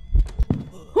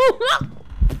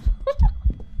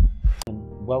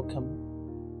 Welcome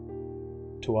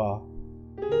to our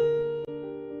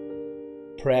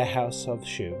prayer house of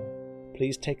Shu.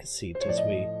 Please take a seat as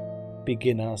we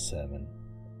begin our sermon.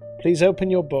 Please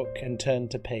open your book and turn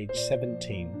to page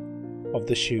 17 of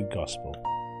the Shu Gospel.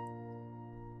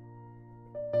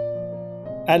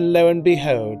 And lo and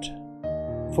behold,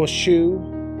 for Shu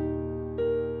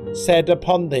said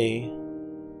upon thee,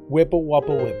 Wibble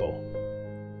wobble wibble,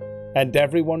 and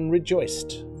everyone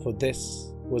rejoiced, for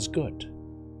this was good.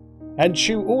 And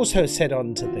Shu also said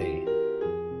unto thee,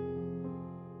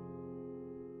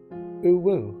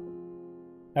 Uwu,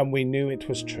 and we knew it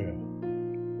was true.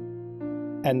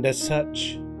 And as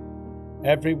such,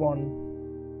 everyone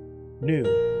knew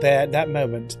there at that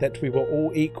moment that we were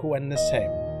all equal and the same.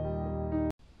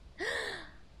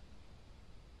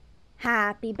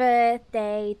 Happy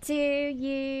birthday to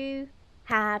you.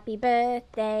 Happy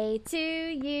birthday to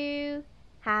you.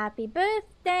 Happy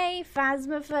birthday,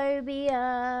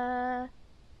 Phasmophobia.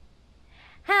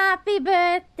 Happy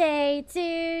birthday to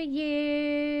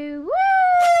you. Woo!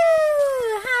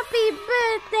 Happy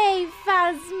birthday,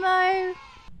 Phasmo.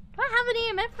 Do I have an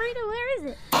EMF reader? Where is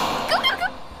it? Go, go, go!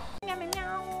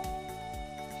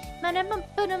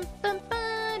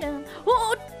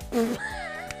 Oh!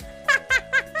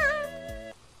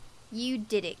 You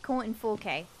did it. Caught in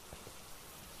 4K.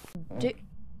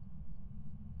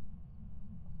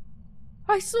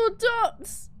 I saw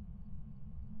dots!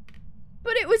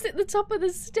 But it was at the top of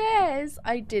the stairs.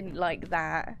 I didn't like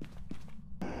that.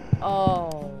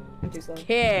 Oh. Too slow.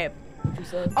 Kip. Too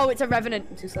slow. Oh, it's a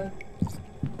revenant. Too slow.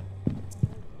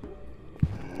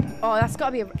 Oh, that's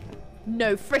gotta be a...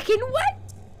 No freaking way!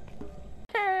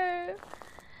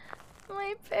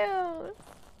 My pills.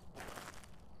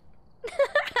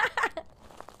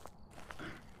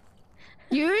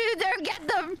 You don't get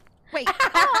them. Wait.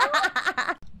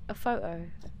 A photo.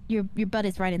 Your butt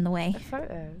is right in the way. A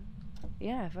photo.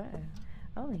 Yeah, a photo.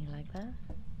 Oh, you like that?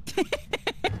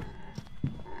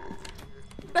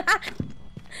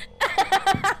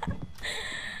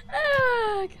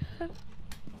 Oh, God.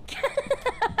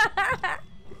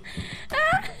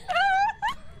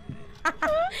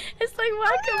 It's like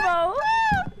whack-a-mole.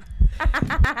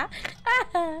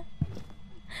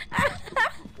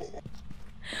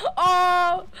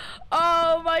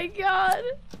 Oh my God.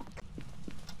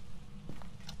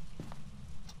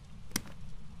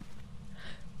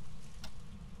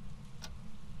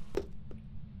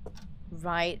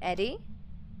 Right, Eddie.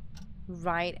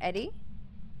 Right, Eddie.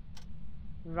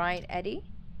 Right, Eddie.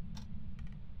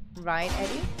 Right,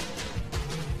 Eddie.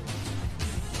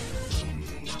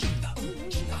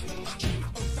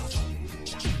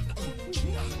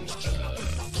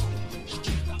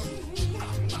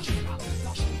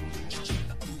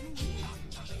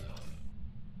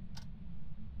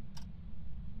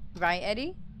 Right,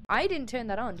 Eddie? I didn't turn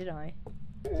that on, did I?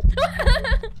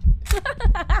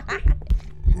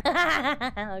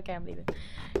 Okay, I'm leaving.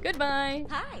 Goodbye.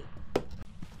 Hi.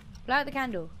 Blow out the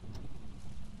candle.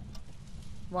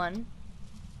 1,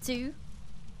 2,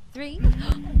 3.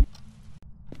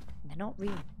 They're not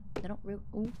real. They're not real.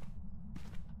 Ooh.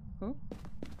 Huh?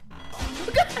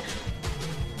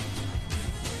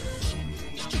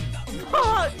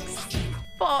 Fox!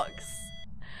 Fox!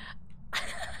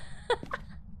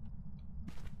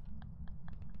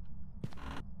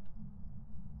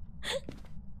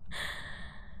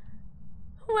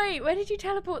 Wait, where did you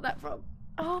teleport that from?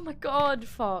 Oh my God,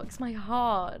 Fox, my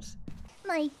heart.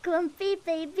 My grumpy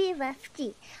baby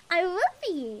lefty. I love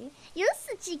you. You're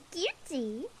such a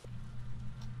cutie.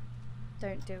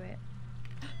 Don't do it.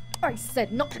 I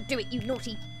said not to do it, you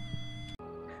naughty.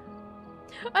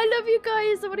 I love you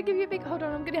guys. I want to give you a big... Hold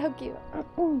on, I'm going to hug you.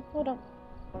 Hold on.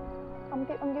 I'm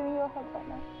giving you a hug right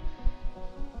now.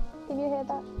 Can you hear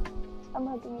that? I'm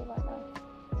hugging you right now.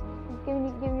 I'm giving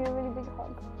you a really big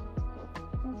hug.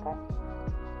 Okay?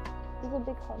 It's a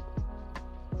big hug.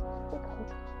 Big hug.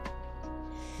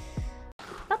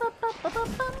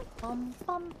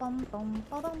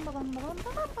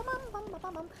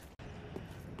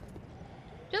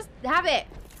 Just have it.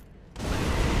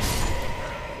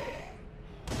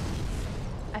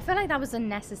 I feel like that was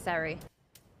unnecessary.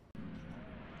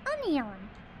 Onion.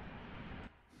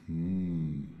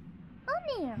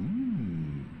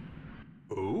 Onion.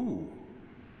 Oh.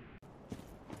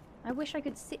 I wish I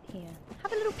could sit here.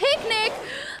 Have a little picnic!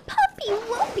 Puppy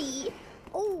whoopee.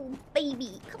 Oh,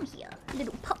 baby. Come here,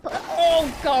 little puppa. Oh,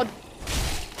 God.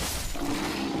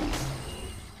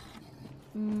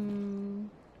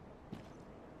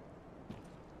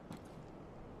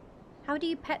 How do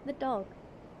you pet the dog?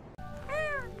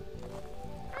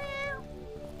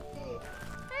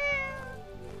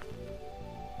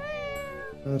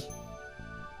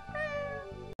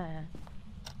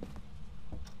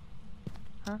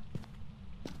 Huh?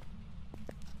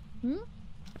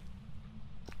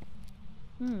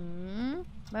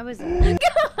 Where was it?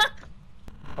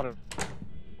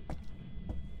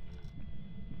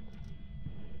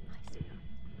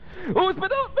 Oh, it's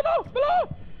below!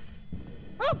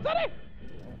 Oh, sorry!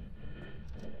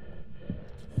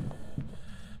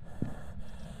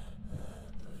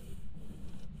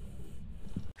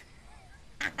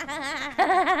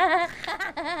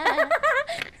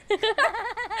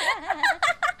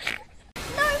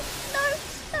 No!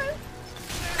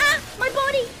 Ah, my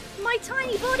body! My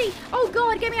tiny body! Oh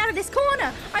God, get me out of this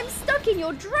corner! I'm stuck in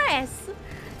your dress!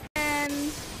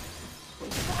 And...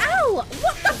 Ow!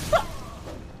 What the fuck?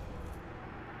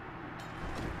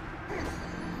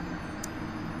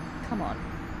 Come on.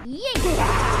 Yeah!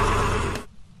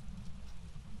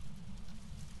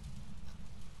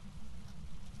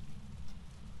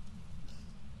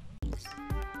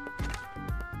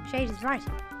 Shade is right.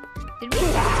 Did we?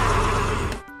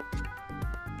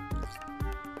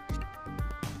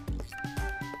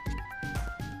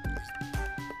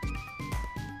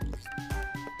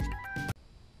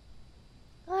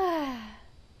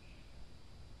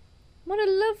 What a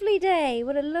lovely day.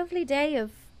 What a lovely day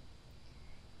of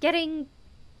getting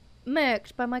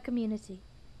murked by my community.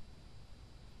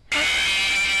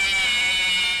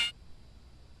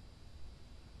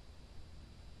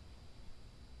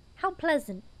 How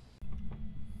pleasant.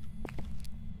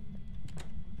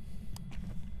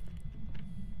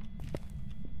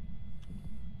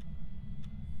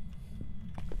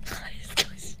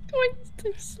 Why is it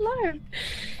so slow?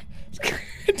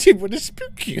 I didn't want to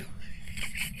spook you.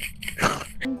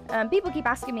 People keep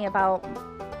asking me about...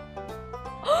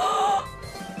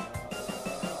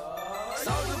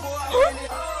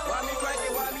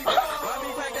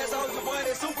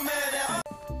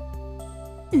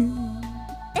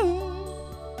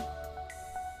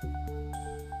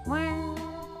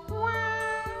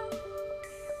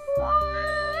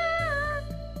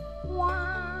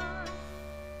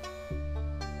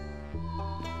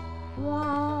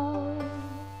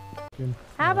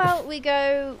 How about we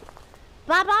go?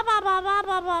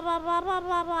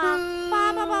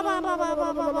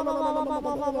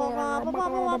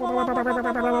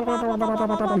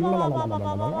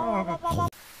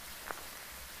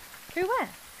 Who where?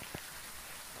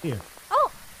 Here.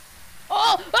 Oh!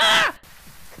 Oh! Ah!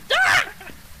 Ah!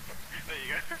 There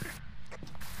you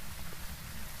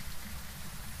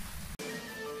go.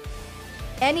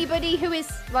 Anybody who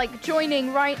is like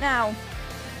joining right now,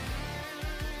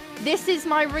 this is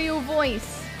my real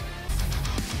voice.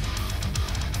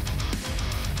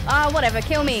 Ah, whatever,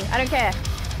 kill me. I don't care.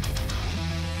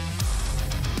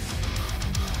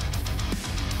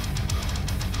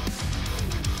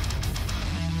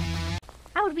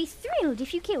 I would be thrilled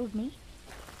if you killed me.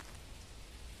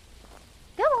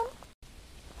 Go on.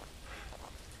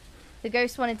 The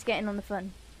ghost wanted to get in on the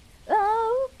fun.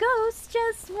 Oh, ghosts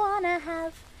just wanna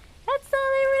have. That's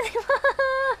all they really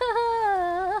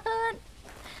want.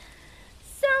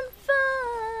 Some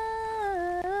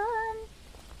fun.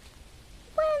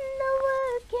 When the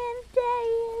working day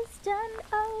is done,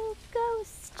 oh,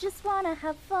 ghosts just wanna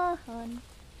have fun.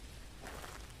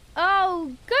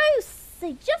 Oh, ghosts,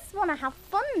 they just wanna have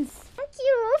fun. Thank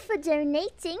you all for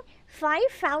donating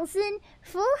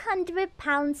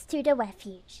 £5,400 to the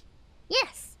refuge.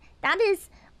 Yes, that is,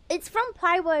 it's from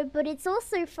Pyro, but it's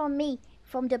also from me,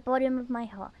 from the bottom of my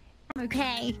heart.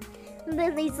 Okay.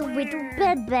 Lily's a little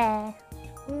baby.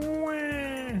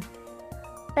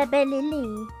 Baby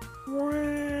Lily.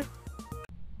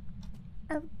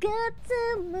 I've got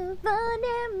to move on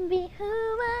and be who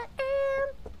I am.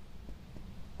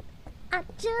 I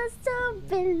just don't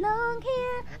belong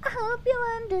here. I hope you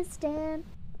understand.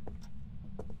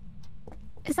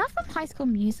 Is that from High School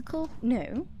Musical?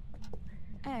 No.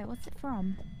 Oh, what's it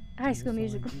from? High School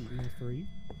Musical. 3.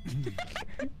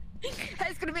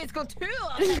 High School Musical 2.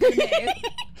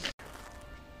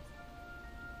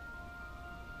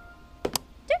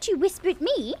 Don't you whisper at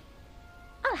me.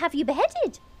 I'll have you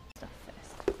beheaded.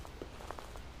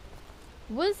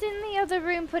 Was in the other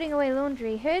room putting away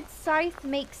laundry. Heard Scythe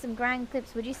make some grand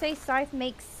clips. Would you say Scythe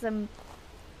makes some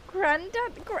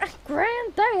granddad?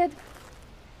 Granddad?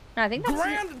 No, I think that's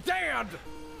Granddad!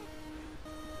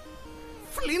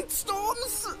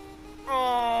 Flintstones?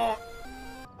 Oh.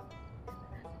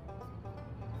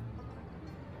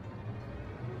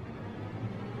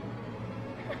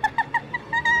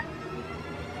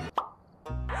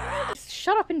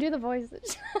 Shut up and do the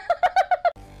voices.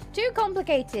 Too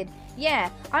complicated. Yeah,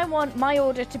 I want my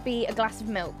order to be a glass of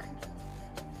milk.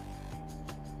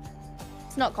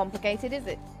 It's not complicated, is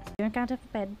it? Don't count off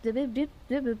bed.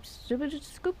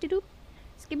 Scoop-de-doop.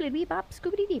 Skibbly-bee-bop.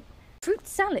 Scoobity-deep. Fruit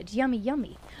salad. Yummy,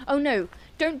 yummy. Oh no,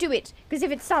 don't do it. Because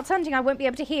if it starts hunting, I won't be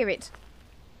able to hear it.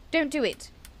 Don't do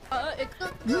it.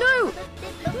 No! No!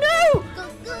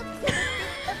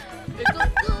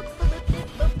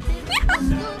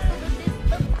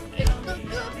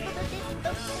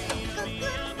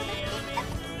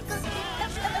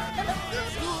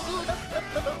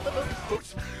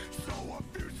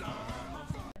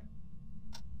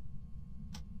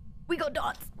 We got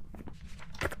dots.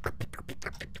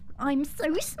 I'm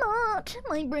so smart.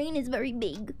 My brain is very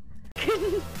big.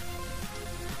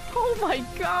 Oh my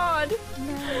god!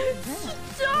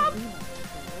 Stop!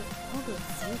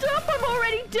 Stop! I'm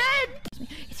already dead!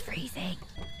 It's freezing.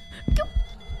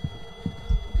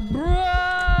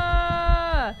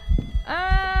 Bruh!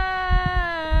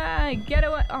 Ah! Get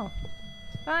away! Oh,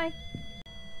 bye.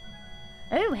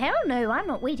 Oh hell no! I'm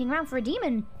not waiting around for a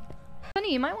demon.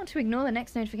 Funny, you might want to ignore the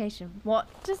next notification. What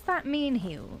does that mean,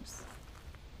 Heels?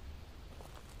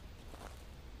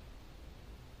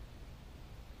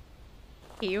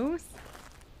 Heels?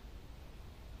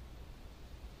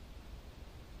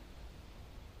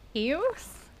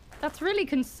 Heels? That's really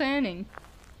concerning.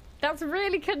 That's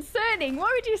really concerning.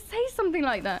 Why would you say something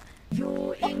like that?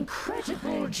 Your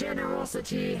incredible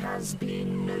generosity has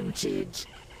been noted.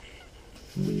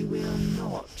 We will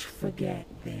not forget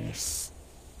this.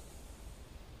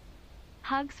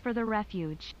 Hugs for the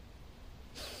refuge.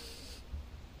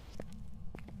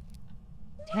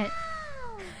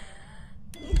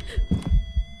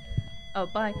 Oh,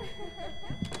 bye.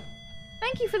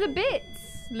 Thank you for the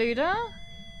bits, Luda.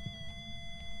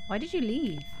 Why did you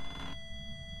leave?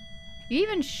 You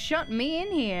even shut me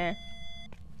in here.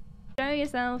 Show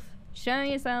yourself. Show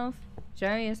yourself.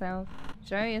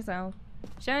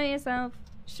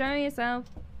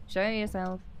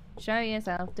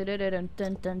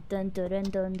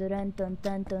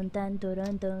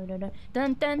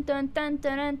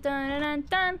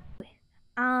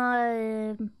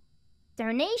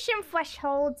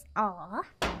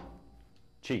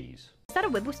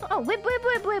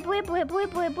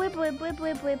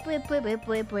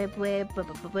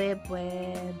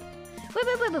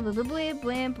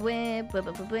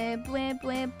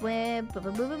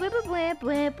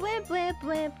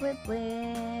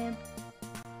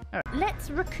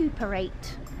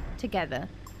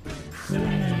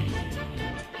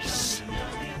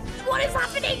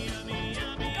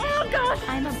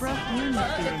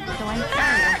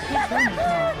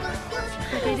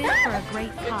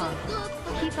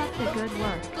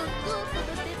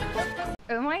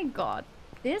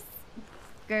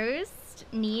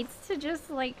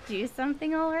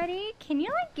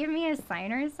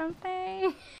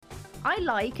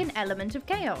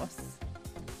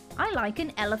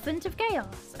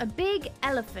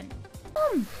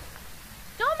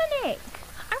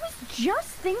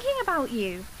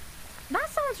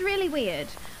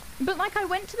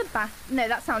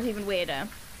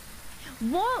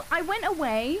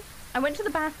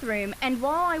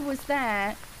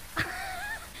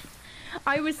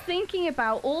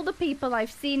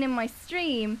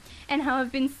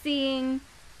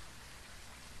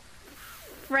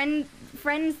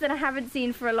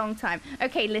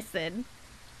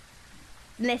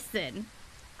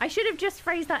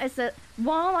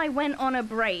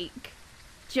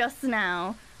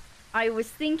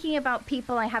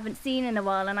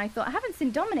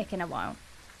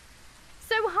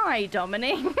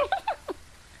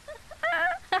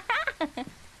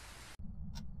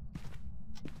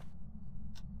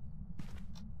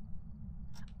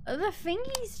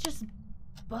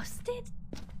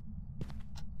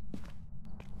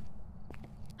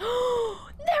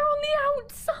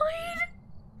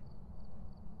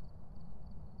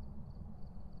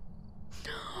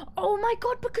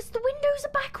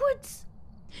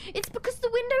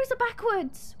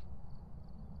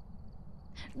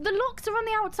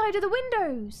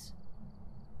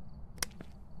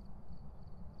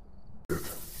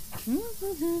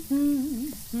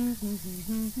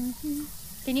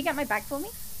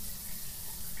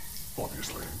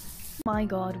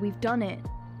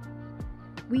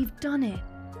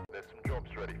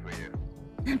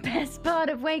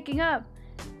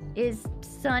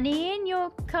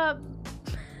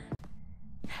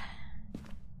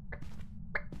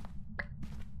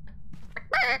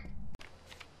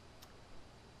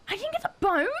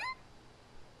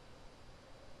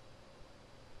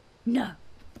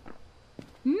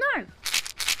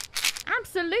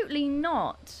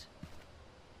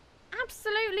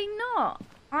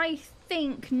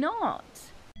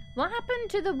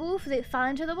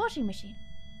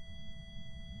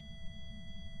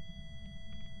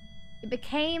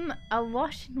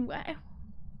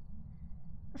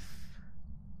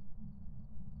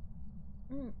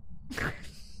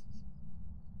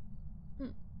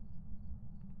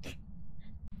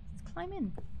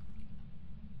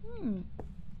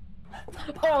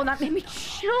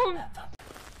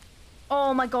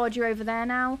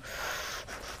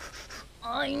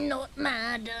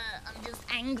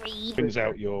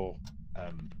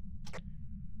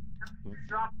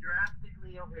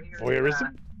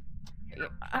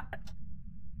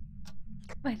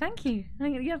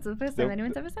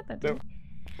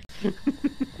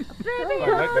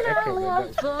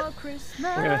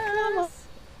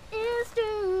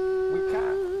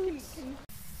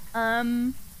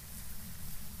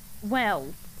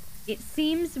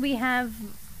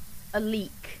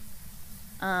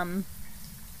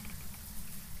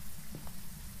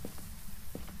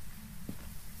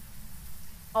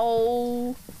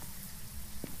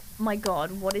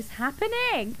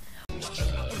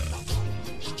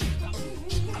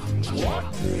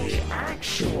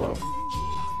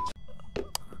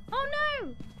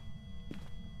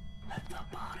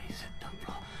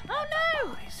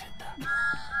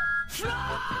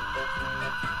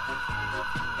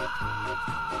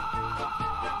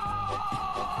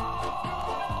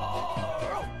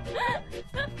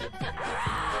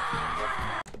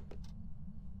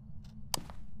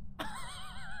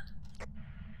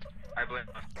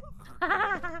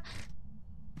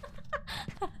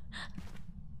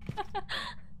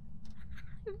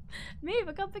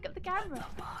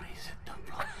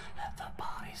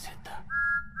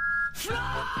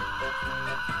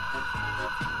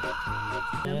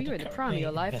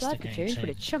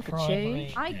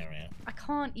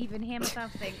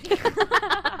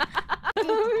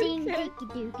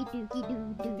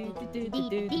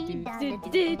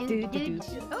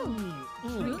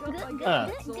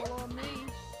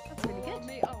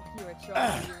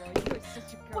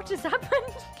 What just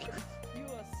happened?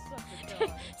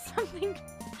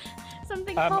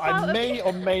 Something pop out I of may you.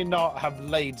 or may not have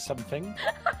laid something.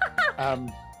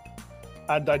 And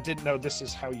I didn't know this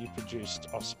is how you produced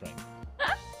offspring.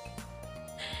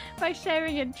 By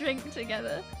sharing a drink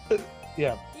together.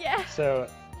 Yeah. Yeah. So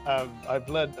I've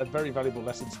learned a very valuable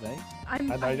lesson today.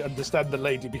 I understand the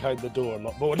lady behind the door a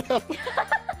lot more now.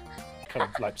 Kind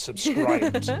of like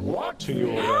subscribed to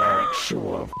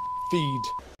your feed.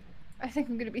 I think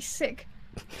I'm gonna be sick.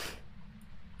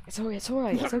 It's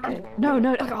alright, it's okay. No, oh,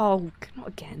 not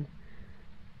again.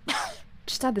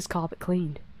 Just had this carpet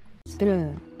cleaned. It's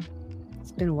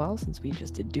been a while since we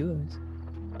just did duos.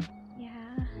 Yeah.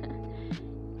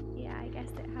 Yeah, I guess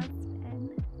it has been.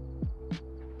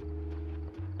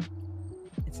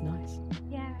 It's nice.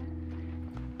 Yeah.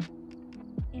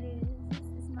 It is.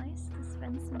 It's nice to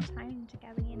spend some time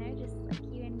together, you know, just like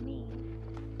you and me.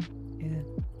 Yeah.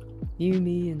 You,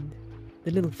 me, and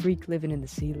the little freak living in the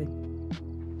ceiling.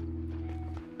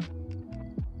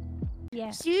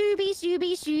 Yeah. Shoo,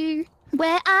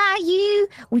 where are you?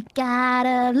 We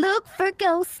gotta look for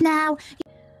ghosts now.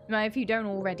 Now, if you don't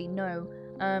already know,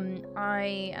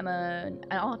 I am an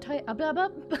artist. Blah blah.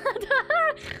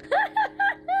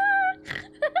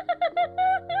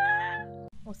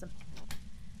 Awesome.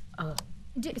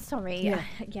 Sorry. Yeah.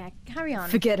 Yeah. Carry on.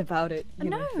 Forget about it. You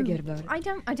No, know, forget about it. I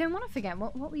don't want to forget.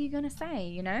 What were you gonna say?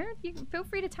 You know, you feel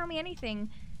free to tell me anything.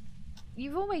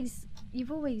 You've always,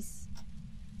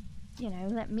 you know,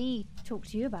 let me talk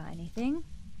to you about anything.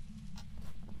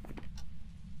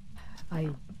 I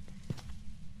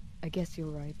guess you're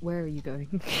right. Where are you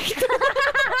going?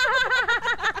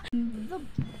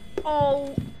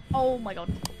 Oh my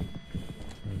god.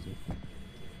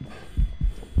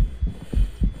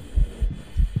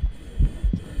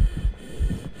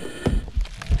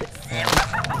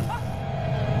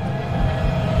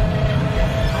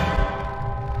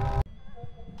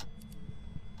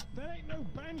 There ain't no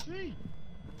banshee.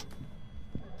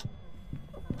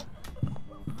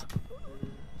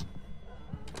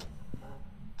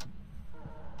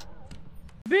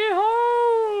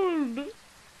 Behold!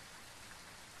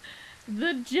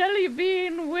 The jelly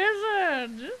bean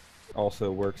wizard!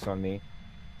 Also works on me.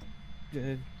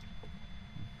 Good.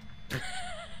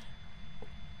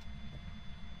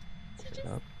 Shut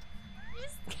up.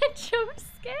 Just get jump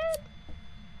scared?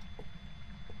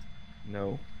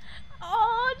 No.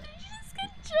 Oh, did you just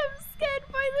get jump scared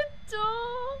by the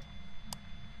door?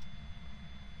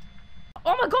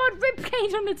 Oh my god,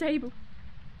 ribcage on the table!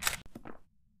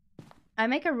 I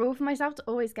make a rule for myself to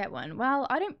always get one. Well,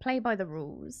 I don't play by the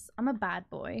rules. I'm a bad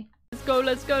boy. Let's go,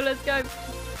 let's go, let's go.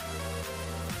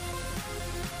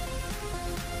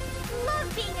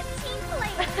 Love being a team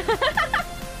player.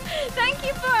 Thank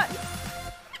you, Fox.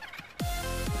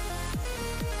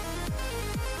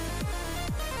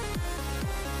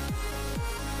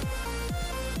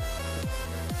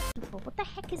 What the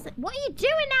heck is it? What are you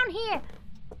doing down here?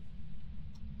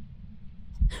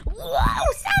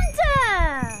 Whoa,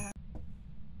 Santa!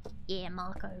 Yeah,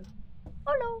 Marco.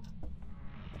 Hello.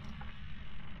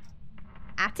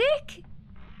 Attic?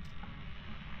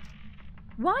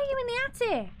 Why are you in the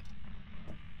attic?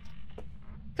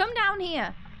 Come down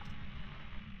here.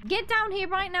 Get down here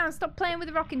right now and stop playing with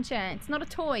the rocking chair. It's not a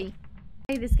toy.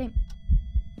 Play this game.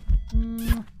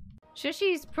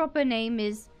 Shooshies' proper name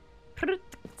is...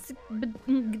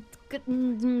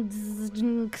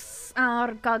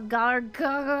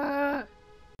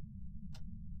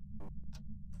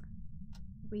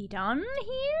 We done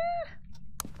here?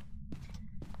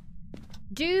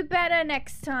 Do better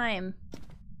next time.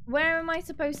 Where am I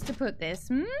supposed to put this?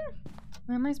 Where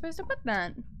am I supposed to put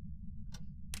that?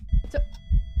 So,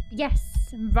 yes,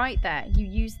 right there. You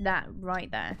use that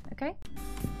right there, okay?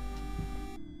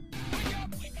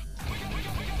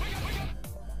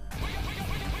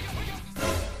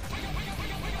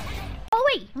 Oh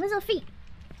wait, little feet.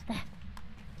 There.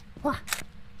 Wah,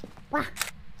 wah,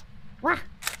 wah,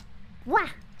 wah,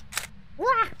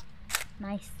 wah.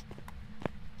 Nice.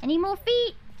 Any more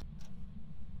feet?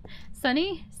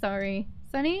 Sunny? Sorry.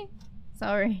 Sunny?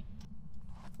 Sorry.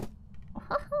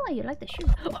 Oh, you like the shoe.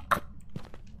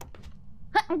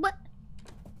 What?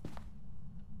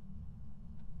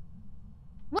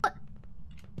 What?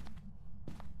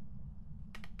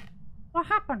 What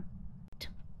happened?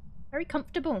 Very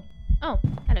comfortable. Oh,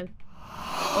 hello.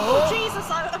 Oh, Jesus!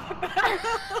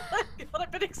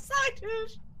 I've been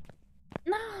excited!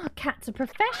 No, cats are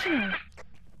professional.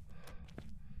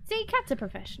 See, cats are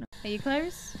professional. Are you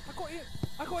close?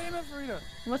 I got EMF reader.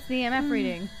 What's the EMF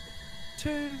reading?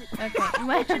 2. Okay,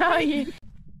 where are you?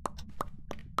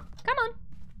 Come on.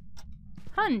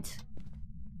 Hunt.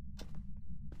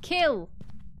 Kill.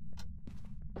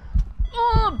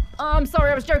 Oh, I'm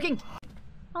sorry, I was joking.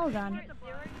 Hold on. We're at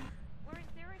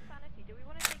 0 sanity. Do we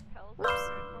want to take pills? Whoops.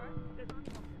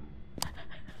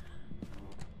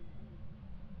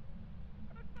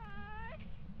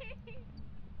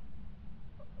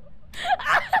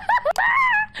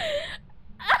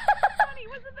 Honey,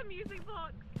 was it the music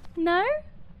box? No?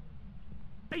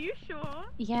 Are you sure?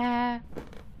 Yeah.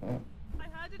 I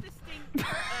heard a distinct music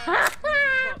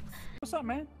box. What's up,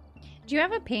 man? Do you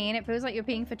ever pee and it feels like you're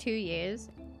peeing for 2 years?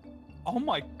 Oh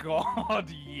my god,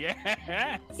 yes!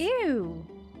 Ew.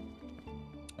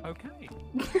 Okay.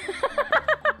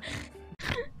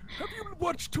 Have you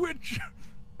watched Twitch?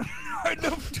 I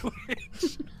love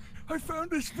Twitch. I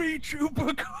found this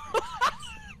VTuber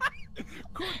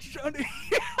called Johnny.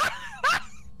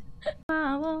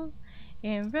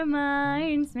 It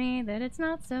reminds me that it's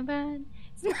not so bad.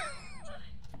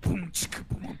 Playing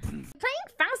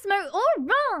fast mode all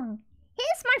wrong.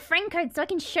 Here's my friend code so I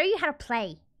can show you how to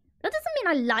play. That doesn't mean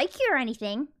I like you or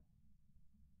anything.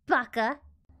 Bucker.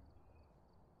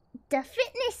 The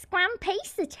Fitness Gram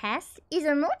Pacer test is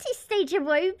a multi-stage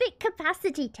aerobic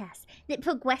capacity test that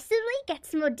progressively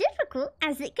gets more difficult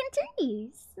as it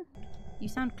continues. You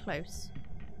sound close.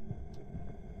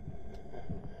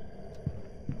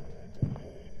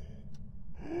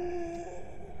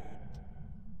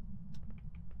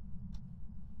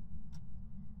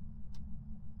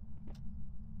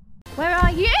 Where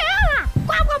are you?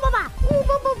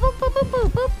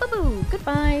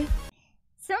 Goodbye.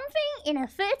 Something in a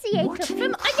 30-acre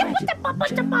film.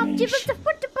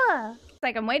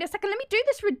 Second, wait a second. Let me do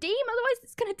this redeem. Otherwise,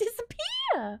 it's gonna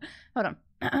disappear. Hold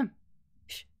on.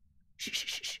 Shh.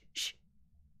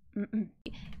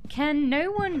 Can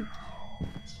no one?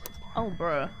 Oh,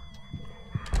 bruh.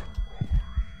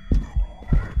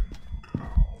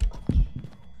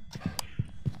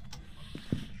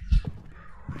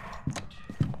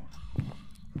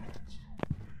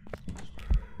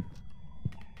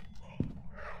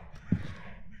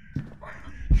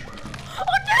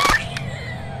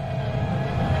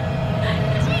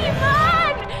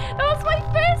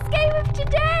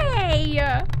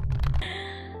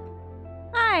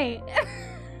 Hi!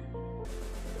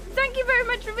 Thank you very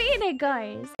much for being here,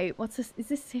 guys. Wait, what's this? Is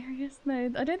this serious?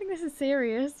 No, I don't think this is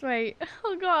serious. Wait.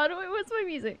 Oh god, wait, what's my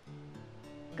music?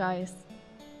 Guys.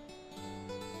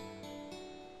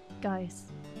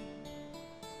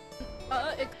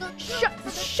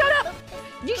 Shut up!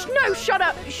 No, shut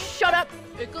up! Shut up!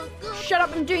 Shut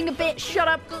up, I'm doing a bit. Shut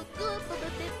up!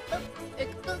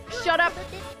 Shut up!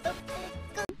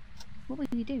 What will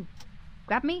you do?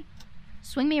 Grab me?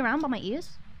 Swing me around by my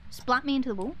ears? Splat me into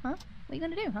the wall? Huh? What are you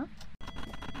gonna do, huh?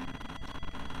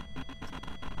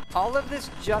 All of this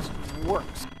just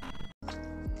works.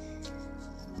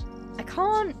 I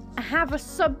can't have a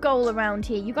sub-goal around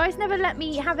here. You guys never let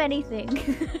me have anything.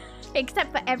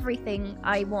 Except for everything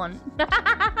I want.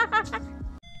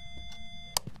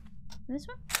 This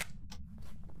one?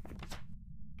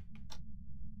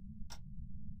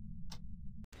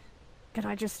 Can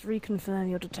I just reconfirm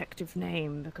your detective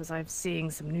name, because I'm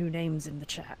seeing some new names in the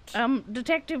chat.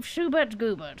 Detective Schubert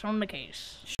Goobert on the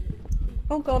case.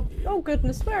 Oh god, oh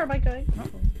goodness, where am I going?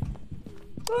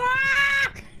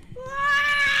 Ah!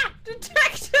 Ah!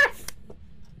 Detective!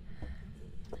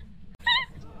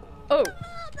 Oh,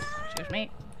 excuse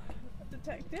me.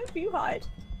 Detective, you hide.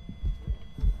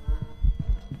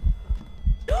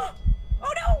 Oh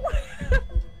no!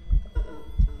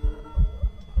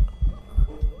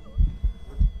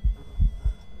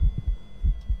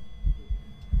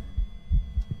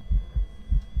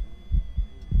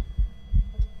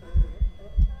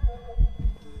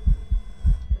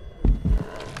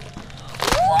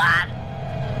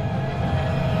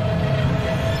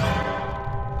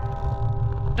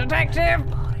 Detective!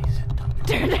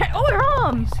 Oh, her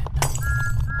arm!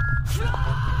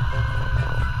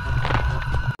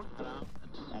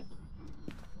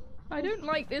 I don't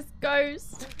like this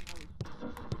ghost.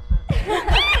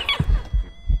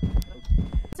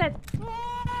 Said.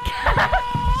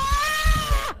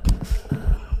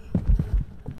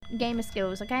 Gamer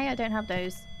skills, okay? I don't have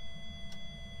those.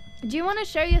 Do you want to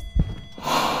show your...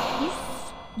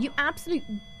 You absolute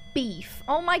beef.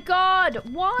 Oh my god!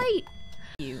 Why?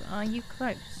 Are you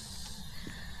close?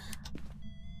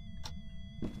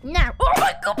 Now! Oh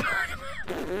my god!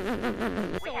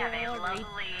 We have a lovely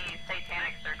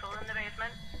satanic circle in the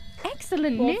basement.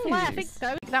 Excellent news!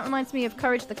 That reminds me of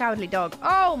Courage the Cowardly Dog.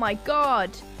 Oh my god!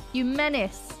 You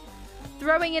menace!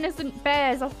 Throwing innocent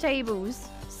bears off tables.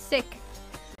 Sick.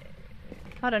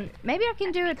 Hold on. Maybe I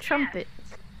can do a trumpet.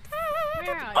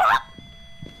 Where are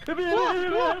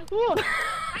you?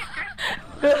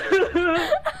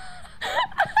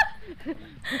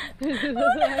 This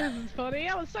is funny.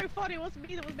 That was so funny. It wasn't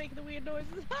me that was making the weird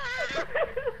noises.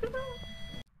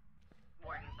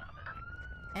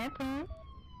 Anything?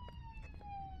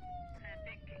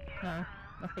 No,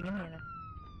 nothing in here then.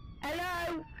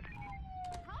 Hello?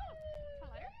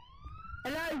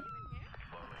 Hello?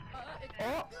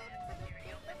 Oh.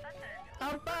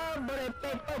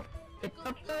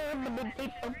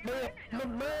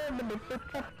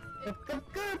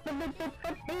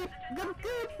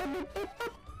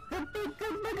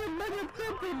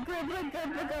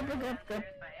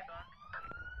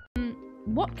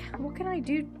 What can I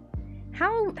do?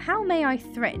 How may I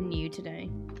threaten you today?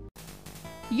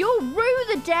 You'll rue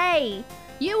the day!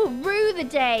 You'll rue the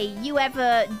day you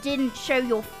ever didn't show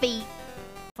your feet.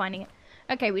 Finding it.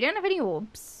 Okay, we don't have any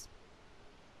orbs.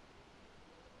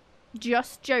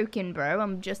 Just joking, bro.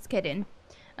 I'm just kidding.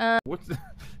 What's the...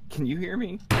 Can you hear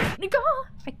me? I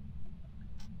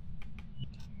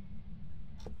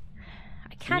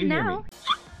can now.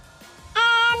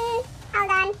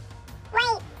 Hold on.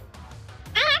 Wait.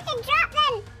 I have to drop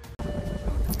them.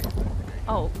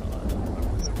 Oh.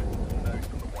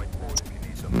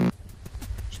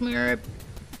 Schmurp.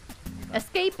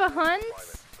 Escape a hunt.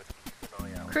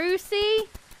 Cruci.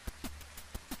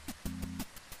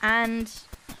 And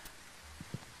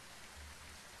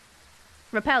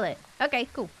repel it. Okay,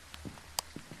 cool.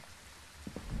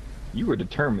 You were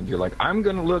determined. You're like, I'm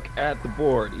gonna look at the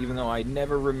board, even though I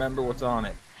never remember what's on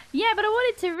it. Yeah, but I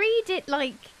wanted to read it,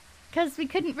 like, because we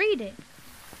couldn't read it.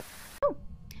 Oh,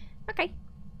 okay.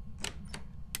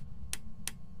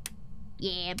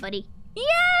 Yeah, buddy.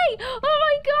 Yay! Oh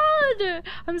my god!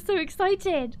 I'm so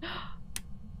excited.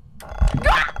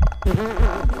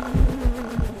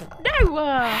 No!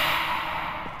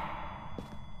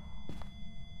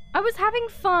 I was having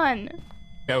fun.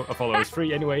 Go, a follow is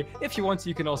free anyway. If you want,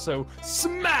 you can also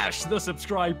smash the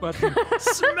subscribe button,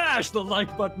 smash the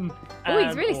like button. Oh,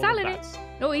 he's really selling it.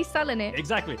 Oh, he's selling it.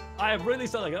 Exactly. I am really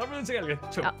selling it. I'm really selling it.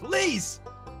 So please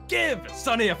give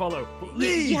Sunny a follow.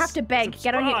 Please. You have to beg. Subscribe.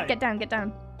 Get on here. Get down. Get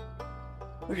down.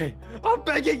 Okay, I'm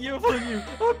begging you, all of you.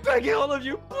 I'm begging all of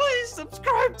you. Please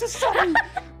subscribe to Sunny.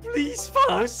 Please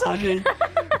follow Sunny.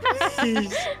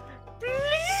 Please.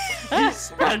 Please.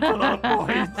 Spend a lot of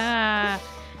points.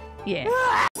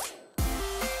 Yeah.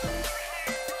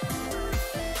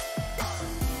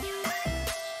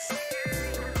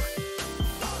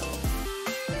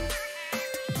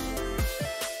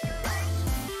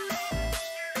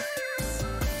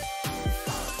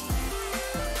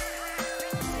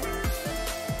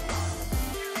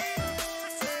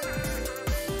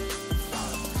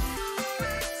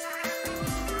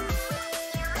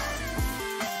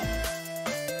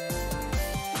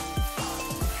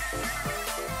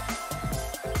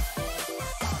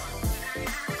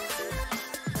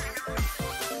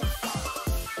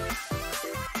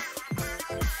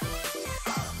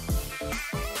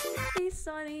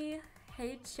 Sunny,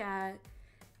 hey chat.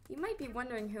 You might be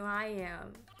wondering who I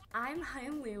am. I'm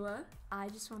Leela. I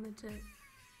just wanted to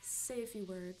say a few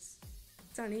words.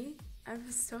 Sunny,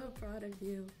 I'm so proud of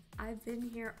you. I've been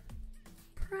here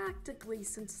practically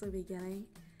since the beginning,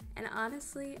 and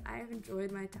honestly, I've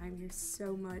enjoyed my time here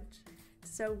so much.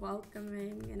 So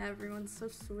welcoming, and everyone's so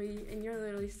sweet, and you're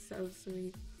literally so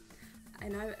sweet.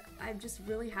 And I'm just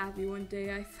really happy one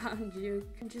day I found you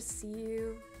and just see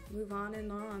you move on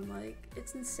and on. Like,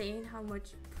 it's insane how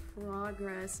much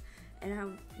progress and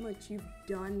how much you've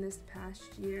done this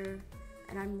past year,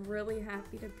 and I'm really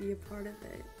happy to be a part of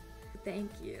it. Thank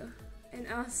you.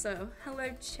 And also,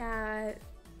 hello chat.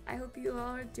 I hope you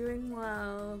all are doing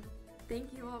well.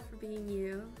 Thank you all for being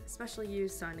you, especially you,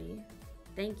 Sunny.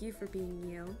 Thank you for being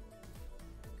you.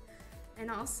 And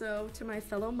also to my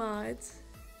fellow mods,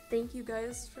 thank you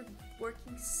guys for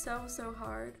working so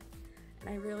hard. And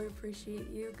I really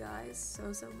appreciate you guys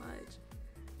so much.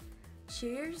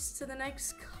 Cheers to the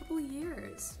next couple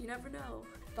years. You never know.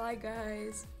 Bye,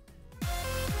 guys.